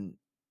between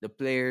the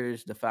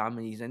players, the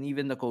families, and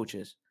even the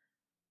coaches.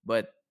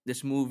 But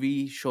this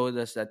movie showed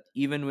us that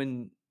even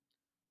when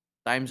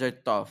times are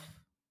tough,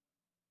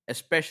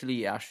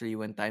 especially actually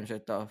when times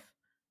are tough,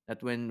 that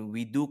when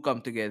we do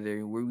come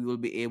together, we will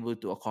be able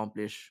to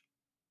accomplish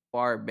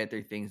far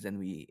better things than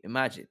we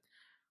imagined.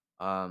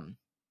 Um,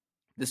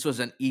 this was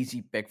an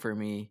easy pick for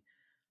me.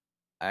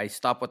 I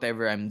stop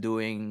whatever I'm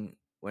doing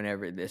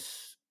whenever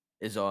this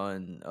is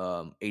on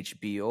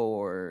HBO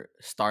or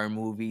Star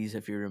Movies,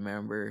 if you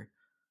remember.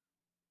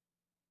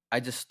 I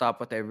just stop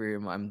whatever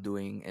I'm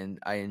doing and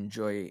I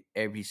enjoy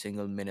every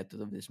single minute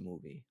of this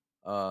movie.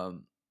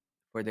 Um,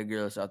 for the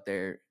girls out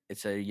there,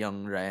 it's a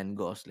young Ryan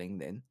Gosling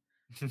then.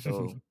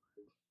 So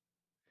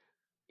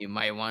you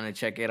might want to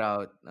check it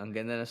out. Ang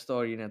ganda na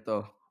story na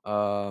to.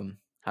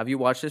 Have you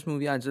watched this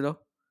movie, Angelo?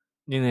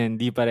 Yun na,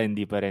 hindi pa rin,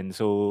 hindi pa rin.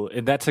 So,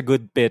 that's a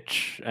good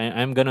pitch.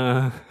 I'm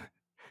gonna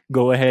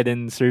go ahead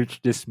and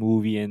search this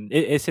movie. And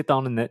is it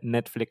on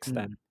Netflix Mm.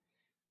 then?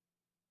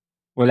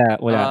 Wala,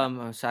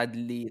 wala.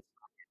 Sadly,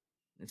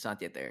 it's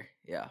not yet there.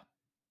 Yeah.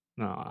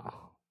 No.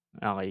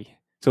 Okay.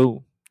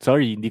 So,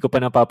 sorry, hindi ko pa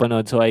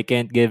napapanood so I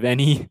can't give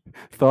any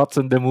thoughts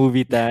on the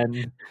movie,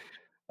 Tan.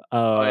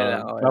 Okay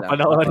lang, okay lang.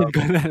 Papanoorin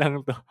ko na lang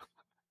 'to.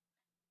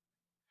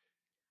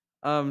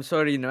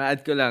 Sorry 'no,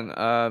 add ko lang,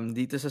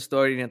 dito sa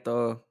story na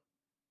 'to,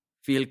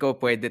 feel ko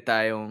puwede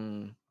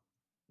tayong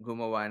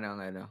gumawa ng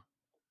ano,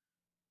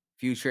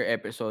 future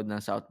episode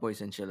ng South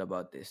Boys and Chill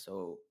about this.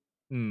 So,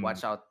 Hmm.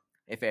 watch out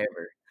if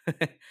ever.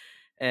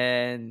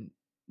 And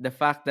the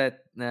fact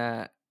that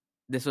na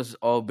this was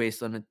all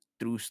based on a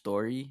true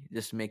story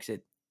just makes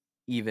it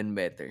even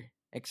better,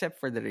 except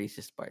for the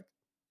racist part.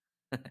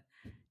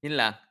 Yun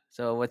lang.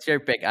 So, what's your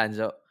pick,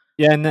 Anzo?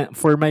 Yeah,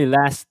 for my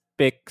last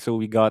pick, so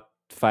we got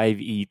five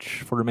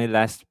each. For my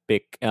last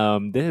pick,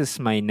 this is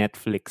my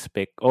Netflix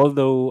pick.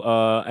 Although,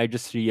 I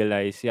just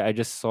realized, yeah, I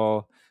just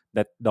saw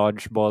that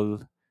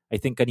Dodgeball. I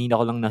think kanina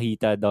ko lang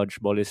nakita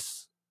Dodgeball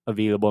is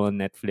available on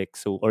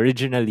Netflix. So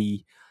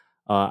originally,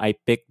 I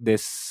picked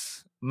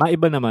this.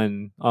 Maiba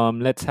naman.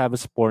 Let's have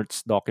a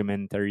sports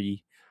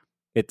documentary.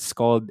 It's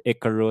called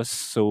Icarus.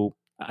 So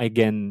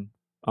again,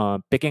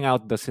 picking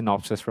out the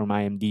synopsis from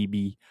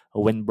IMDb,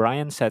 when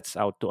Brian sets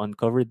out to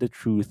uncover the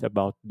truth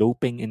about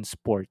doping in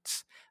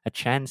sports, a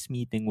chance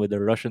meeting with a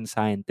Russian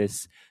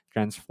scientist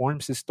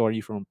transforms his story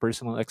from a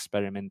personal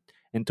experiment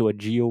into a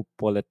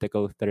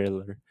geopolitical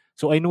thriller.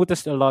 So I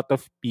noticed a lot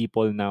of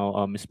people now,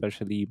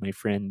 especially my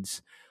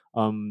friends,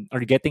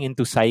 are getting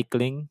into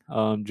cycling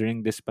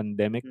during this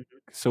pandemic. Mhm.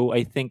 So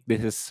I think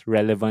this is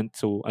relevant.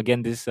 So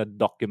again, this is a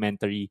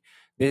documentary,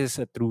 this is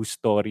a true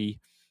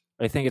story.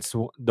 I think it's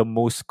the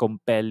most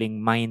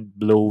compelling, mind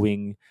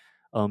blowing,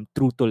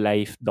 true to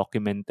life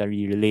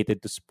documentary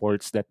related to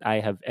sports that I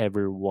have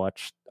ever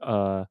watched.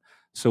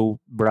 So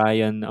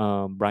Brian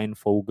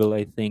Fogel,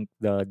 I think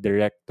the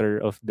director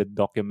of the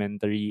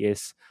documentary,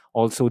 is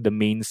also the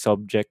main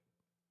subject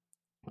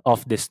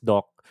of this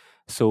doc.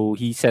 So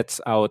he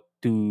sets out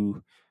to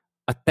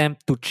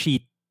attempt to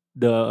cheat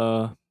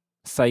the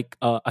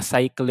a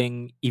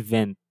cycling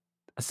event,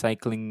 a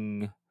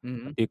cycling,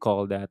 Mhm. what do you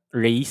call that,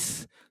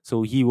 race.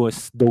 So he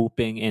was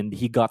doping and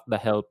he got the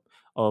help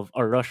of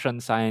a Russian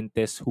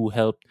scientist who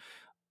helped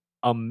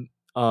um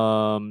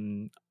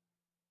um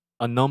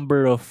a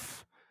number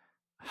of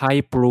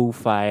high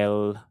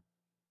profile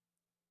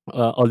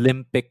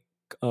Olympic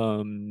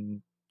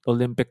um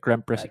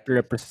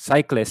Cyclist.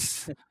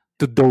 cyclists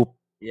to dope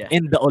Yeah.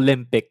 in the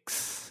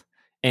Olympics,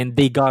 and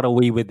they got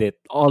away with it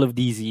all of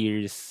these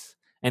years.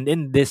 And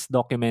in this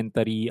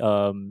documentary,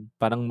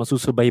 parang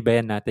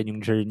masusubaybayan natin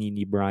yung journey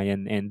ni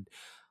Brian and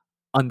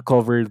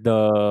uncover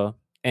the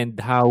and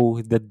how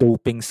the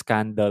doping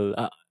scandal.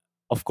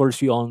 Of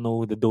course, we all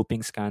know the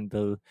doping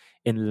scandal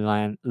in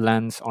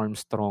Lance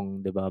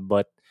Armstrong, diba?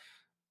 But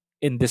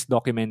in this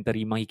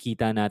documentary,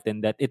 makikita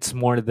natin that it's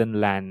more than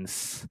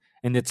Lance,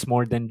 and it's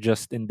more than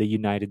just in the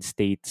United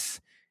States.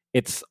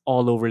 It's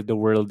all over the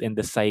world in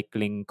the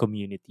cycling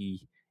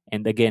community.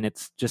 And again,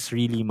 it's just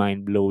really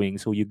mind blowing.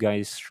 So you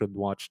guys should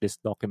watch this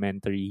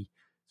documentary.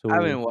 I So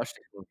haven't watched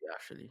this movie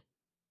actually.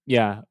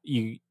 yeah,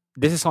 you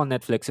this is on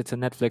Netflix. It's a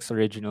Netflix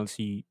original,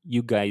 so you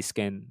guys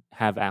can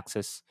have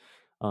access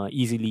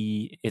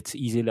easily. It's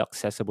easily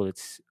accessible.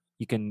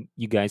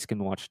 You guys can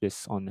watch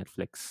this on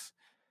Netflix.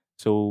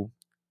 So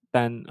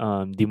Tan,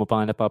 di mo pa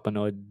nga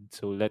napapanood.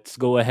 So let's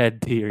go ahead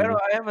Pero here.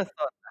 I have a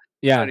thought.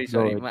 Yeah, Sorry, go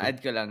sorry. ahead. Ma-add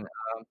ko lang.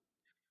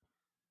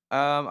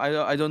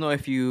 I don't know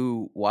if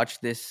you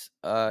watched this.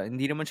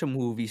 Hindi naman siya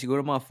movie.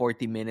 Siguro mga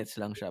 40 minutes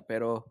lang siya.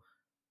 Pero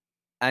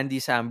Andy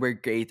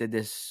Samberg created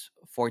this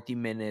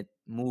 40-minute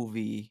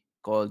movie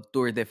called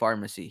Tour de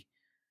Pharmacy.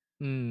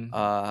 Mm. So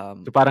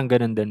Um, parang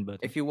ganun din ba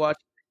 'to? if you watch,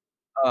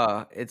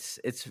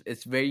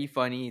 it's very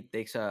funny. It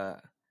takes a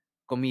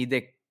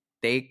comedic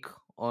take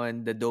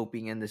on the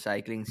doping and the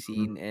cycling Mm,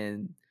 scene,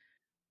 and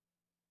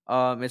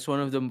it's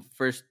one of the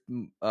first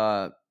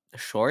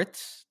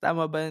shorts.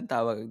 Tama ba yung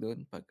tawag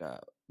doon?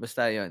 Pagka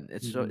basta 'yon.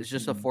 mm, It's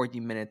just a mm.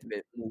 40-minute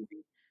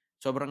movie.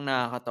 Sobrang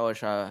nakakatawa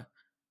siya,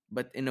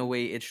 but in a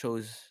way it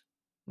shows,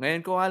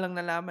 ngayon ko nga lang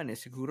nalaman,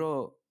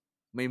 siguro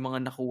may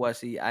mga nakuha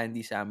si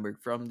Andy Samberg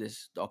from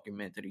this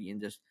documentary and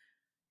just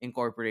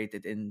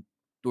incorporated in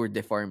Tour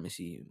de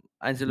Pharmacy.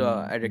 Angelo,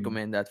 Mm, I mm.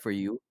 recommend that for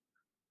you.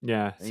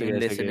 Yeah, Yung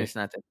sige, sige. listeners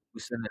natin,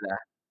 gusto nila.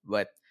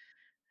 But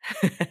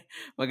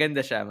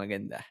maganda siya,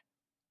 maganda.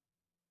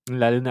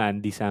 Lalo na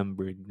Andy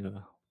Samberg, 'di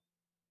ba?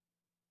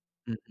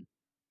 Mm.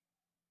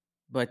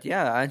 But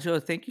yeah, Angelo,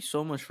 thank you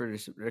so much for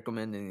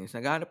recommending this.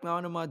 Naghahanap nga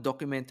ako ng mga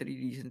documentary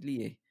recently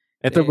eh.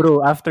 Eto Eh,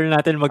 bro, after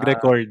natin ah,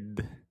 mag-record,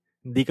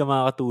 hindi ka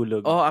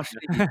makakatulog. oh,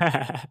 actually,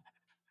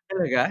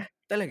 talaga?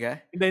 Talaga?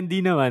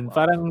 Hindi naman. Wow.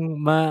 Parang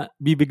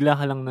bibigla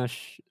ka lang na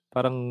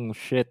parang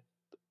shit.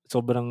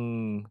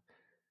 Sobrang,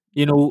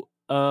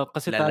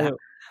 kasi Lala. tayo,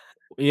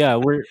 yeah,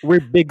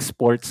 we're big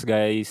sports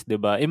guys, 'di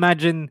ba?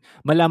 Imagine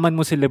malaman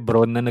mo si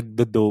LeBron na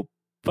nagdo-dope.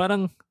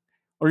 Parang,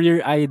 or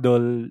your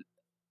idol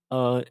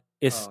Oo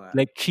is nga.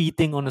 like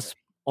cheating on Okay.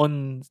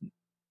 on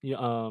y-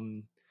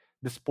 um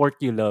the sport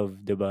you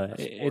love, 'di ba? A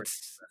sport.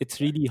 It's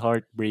really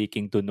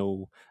heartbreaking to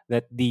know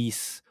that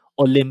these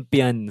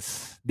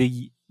Olympians,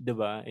 'di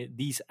ba?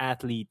 These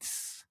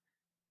athletes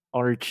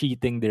or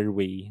cheating their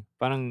way.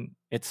 Parang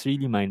it's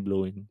really mind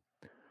blowing.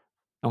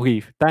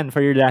 Okay, Tan,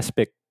 for your last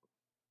pick.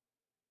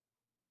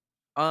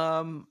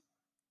 Um,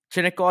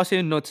 Chinek ko kasi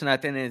yung notes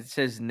natin and it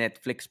says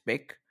Netflix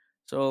pick.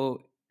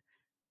 So,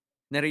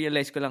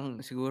 na-realize ko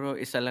lang siguro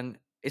isa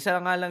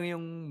nga lang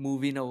yung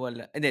movie na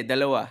wala. Hindi,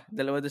 dalawa.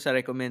 Dalawa doon sa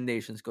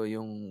recommendations ko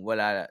yung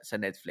wala sa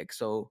Netflix.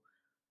 So,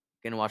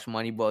 you can watch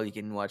Moneyball, you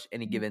can watch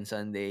Any Given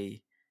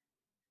Sunday.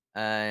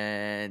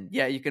 And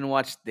yeah, you can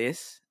watch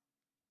this.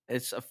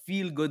 It's a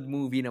feel-good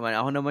movie naman.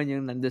 Ako naman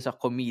yung nandun sa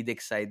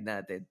comedic side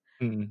natin.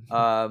 Mm.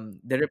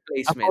 The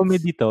Replacements.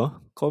 Comedy 'to?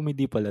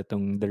 Comedy pala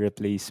 'tong The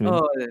Replacement.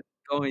 Oh,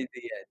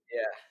 comedy yan.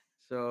 Yeah.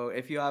 So,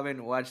 if you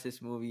haven't watched this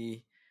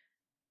movie,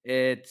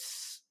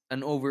 it's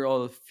an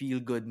overall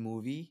feel-good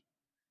movie.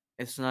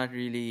 It's not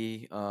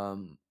really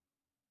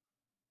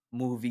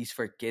movies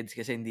for kids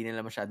kasi hindi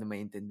nila masyado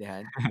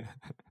maintindihan.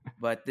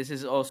 But this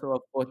is also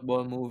a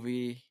football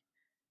movie.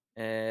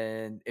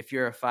 And if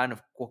you're a fan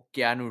of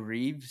Keanu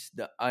Reeves,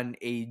 the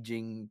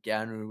unaging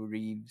Keanu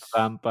Reeves,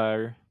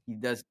 Vampire. he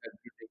does a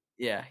great,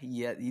 yeah,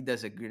 he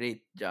does a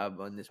great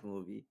job on this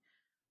movie.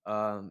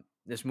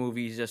 This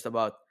movie is just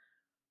about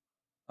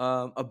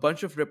a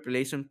bunch of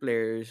replacement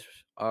players.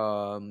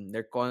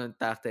 They're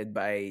contacted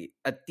by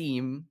a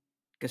team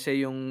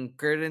kasi yung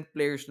current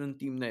players ng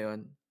team na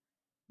yon,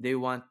 they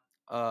want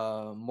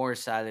more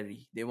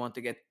salary. They want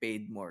to get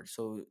paid more.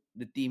 So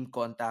the team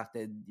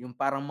contacted yung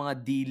parang mga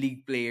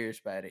D-League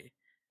players pare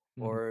Mhm.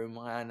 or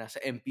mga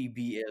nasa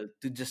MPBL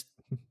to just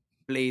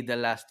play the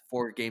last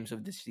 4 games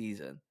of the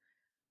season.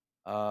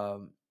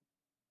 Um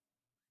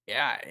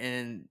yeah,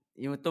 and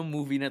yung itong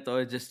movie na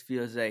to just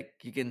feels like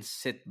you can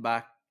sit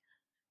back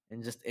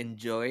and just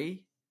enjoy.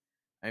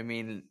 I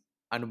mean,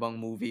 ano bang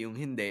movie yung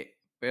hindi?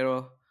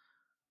 Pero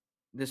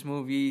this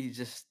movie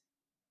just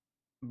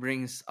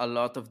brings a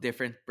lot of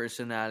different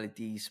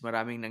personalities.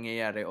 Maraming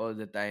nangyayari all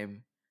the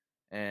time.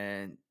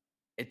 And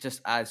it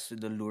just adds to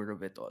the lure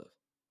of it all.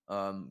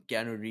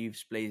 Keanu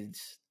Reeves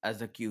plays as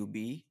the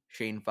QB,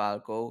 Shane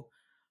Falco.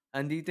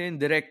 Andito yung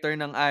director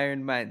ng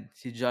Iron Man,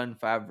 si John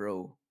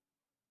Favreau.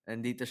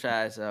 Andito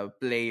siya as a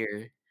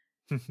player.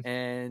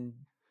 And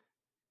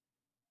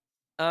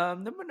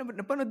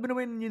napanood mo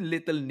naman yung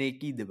Little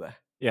Nicky, di ba?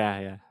 Yeah,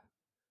 yeah.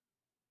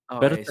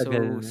 Pero Okay, tagal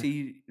so na. Si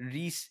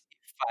Reese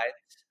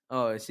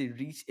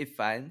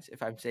Ifans, if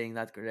I'm saying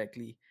that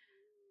correctly,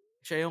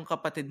 siya yung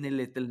kapatid ni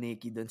Little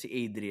Nicky doon, si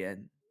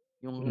Adrian.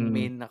 Yung Mm.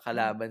 main na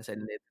kalaban sa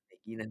Little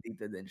Nicky,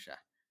 nandito din siya.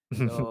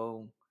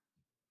 So,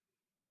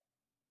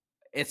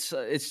 it's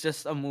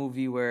just a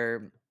movie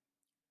where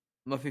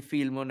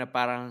mafe-feel mo na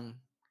parang,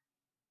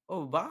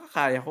 oh, baka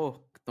kaya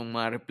ko. Itong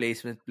mga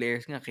replacement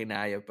players nga,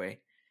 kinaya pa eh.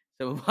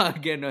 So, mga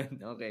ganun.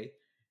 Okay.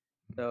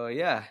 So,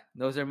 yeah.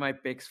 Those are my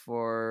picks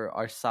for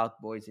our South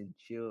Boys and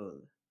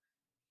Chill.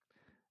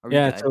 Are we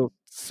Yeah, done?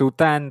 so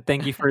Tan,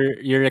 thank you for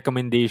your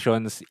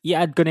recommendations.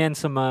 I-add ko na yan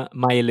sa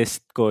my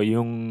list ko,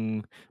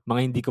 yung mga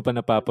hindi ko pa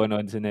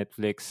napapanood sa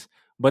Netflix.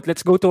 But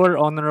let's go to our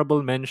honorable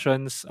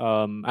mentions.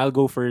 I'll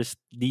go first.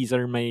 These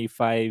are my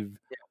 5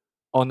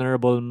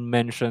 honorable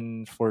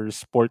mention for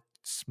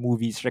sports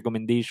movies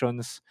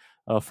recommendations.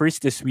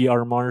 First is We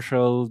Are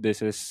Marshall.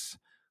 This is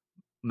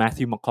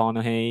Matthew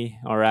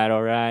McConaughey. All right,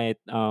 all right.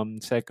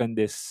 Second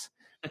is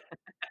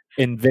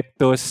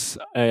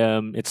Invictus.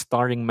 It's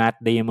starring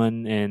Matt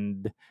Damon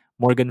and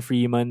Morgan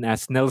Freeman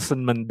as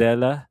Nelson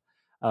Mandela.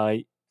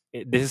 Uh,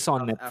 this is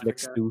on South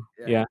Netflix Africa? too.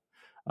 Yeah.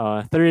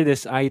 Yeah. Third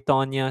is I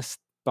Tonya,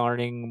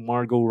 starring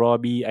Margot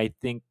Robbie. I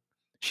think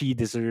she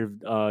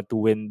deserved to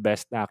win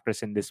Best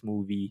Actress in this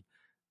movie.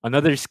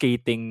 Another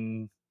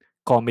skating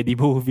comedy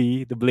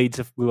movie, The Blades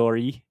of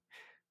Glory,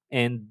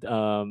 and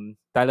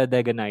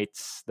Talladega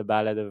Nights, The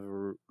Ballad of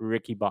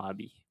Ricky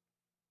Bobby.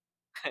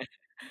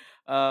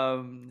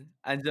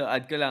 Anjo,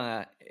 add ko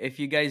lang if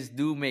you guys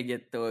do make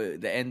it to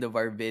the end of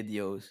our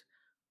videos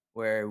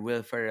where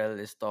Will Ferrell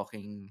is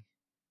talking,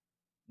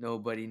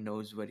 nobody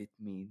knows what it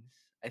means.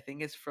 I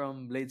think it's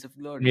from Blades of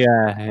Glory, di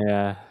Yeah, ba?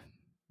 yeah.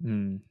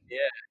 Mm.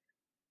 Yeah.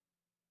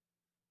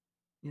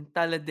 Yung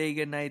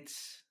Talladega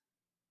Nights,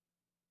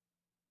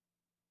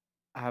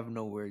 I have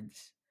no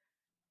words.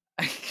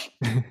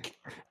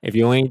 If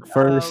you ain't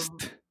first,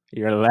 um,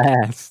 you're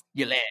last.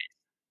 you land.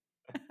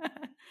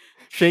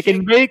 Shake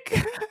and Shake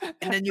bake.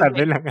 and then you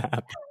Sabi bake. na nga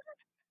ba.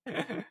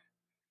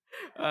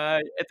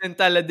 Ito yung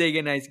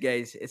Talladega Nights,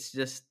 guys. It's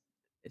just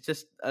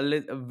a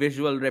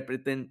visual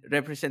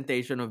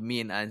representation of me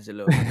and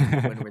Angelo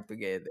when we're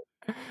together.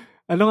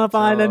 Ano nga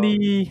pangalan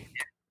ni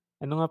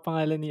So, ano nga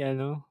pangalan ni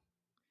ano?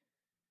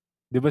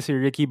 'Di ba si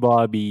Ricky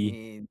Bobby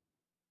ni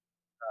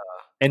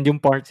and yung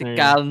si partner niya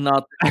Cal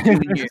Naughton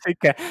Jr. si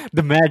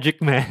the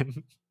Magic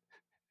Man.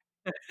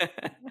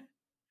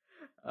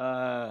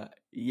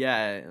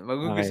 Yeah,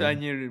 magugustuhan Okay.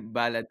 niyo yung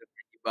Ballad of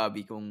Ricky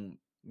Bobby kung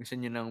gusto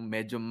niyo ng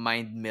medyo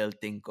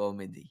mind-melting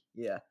comedy.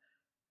 Yeah.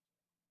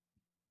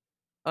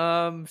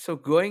 So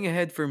going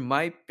ahead for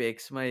my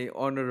picks, my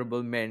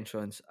honorable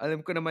mentions.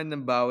 Alam ko naman na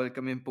bawal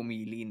kami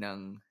pumili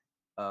ng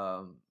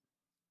um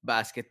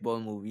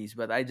basketball movies,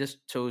 but I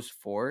just chose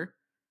 4.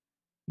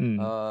 Hmm.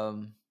 Um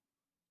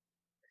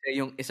Kasi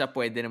yung isa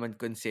pwede naman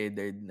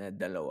considered na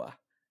dalawa.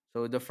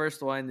 So the first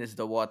one is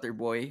The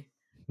Waterboy.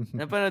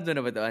 Napanood mo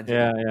na ba 'to,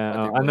 Yeah, Angelo? yeah.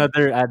 Waterboy?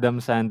 Another Adam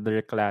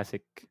Sandler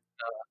classic.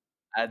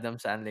 Adam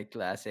Sandler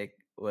classic.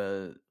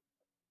 Well,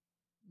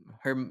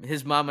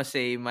 his mama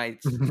say might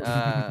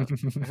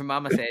her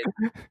mama said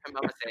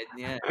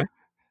yeah.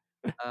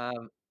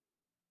 Um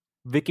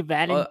Vicky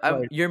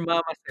Valancourt. your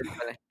mama said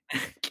pala.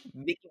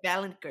 Vicky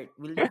Valancourt,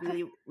 will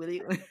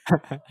you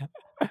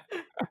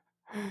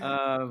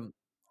um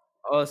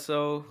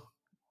also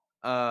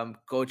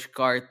Coach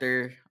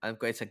Carter, alam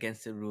ko it's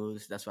against the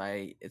rules. That's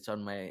why it's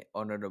on my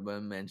honorable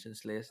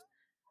mentions list.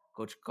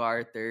 Coach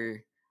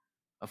Carter,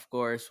 of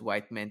course,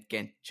 White Men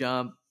Can't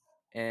Jump,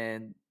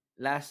 and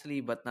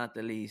lastly but not the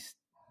least,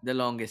 The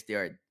Longest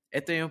Yard.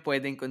 Ito yung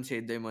pwedeng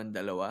consider mo ang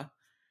dalawa.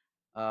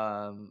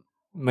 Um,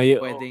 May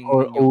or pwedeng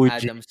yung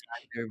OG. Adam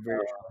Sandler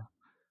version.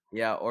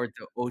 Yeah, or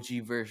the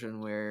OG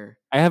version where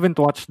I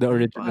haven't watched the ano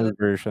yung pangalan? original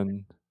version.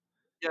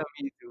 Yeah,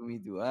 me too, me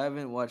too. I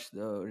haven't watched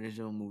the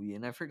original movie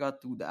and I forgot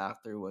who the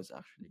actor was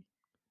actually.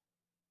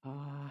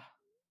 Ah,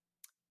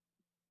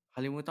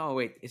 kalimutan ko.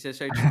 Wait,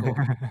 isa-search ko.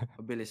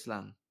 Mabilis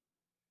lang.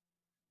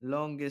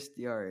 Longest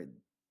Yard.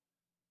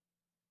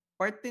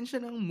 Part din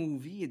siya ng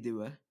movie, di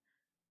ba?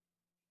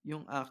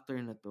 Yung actor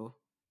na to.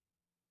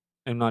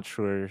 I'm not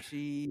sure.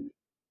 Si...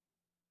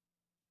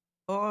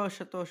 Oo,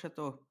 siya to.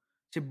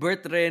 Si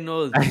Burt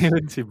Reynolds.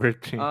 Ayun si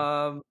Bertrand.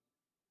 Um,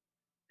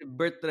 si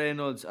Burt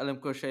Reynolds,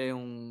 alam ko siya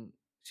yung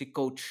si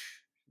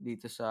coach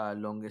dito sa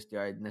Longest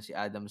Yard na si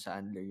Adam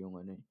Sandler yung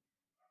ano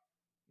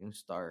yung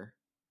star.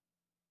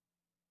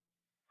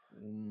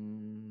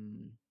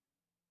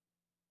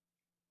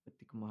 Ba't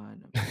di ko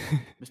mahanap?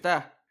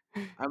 Basta,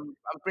 I'm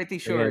pretty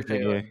Sige, sure siya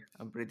yun. sige.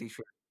 I'm pretty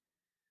sure.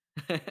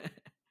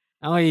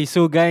 Okay,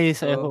 so guys,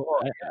 So,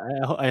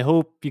 oh, I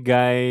hope you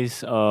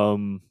guys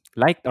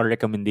liked our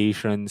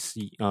recommendations.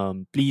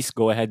 Please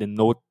go ahead and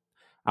note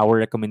our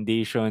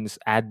recommendations,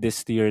 add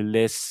this to your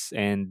lists,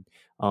 and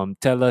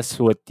tell us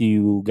what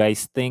you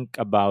guys think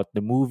about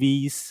the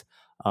movies.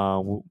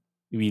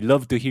 We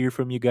love to hear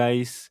from you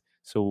guys.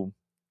 So,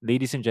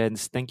 ladies and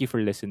gents, thank you for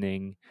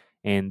listening,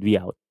 and we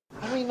out.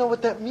 I don't even know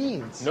what that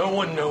means. No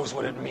one knows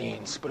what it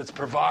means, but it's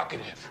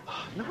provocative.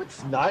 No,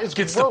 it's not. It's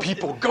Gets the gross.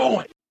 people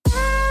going.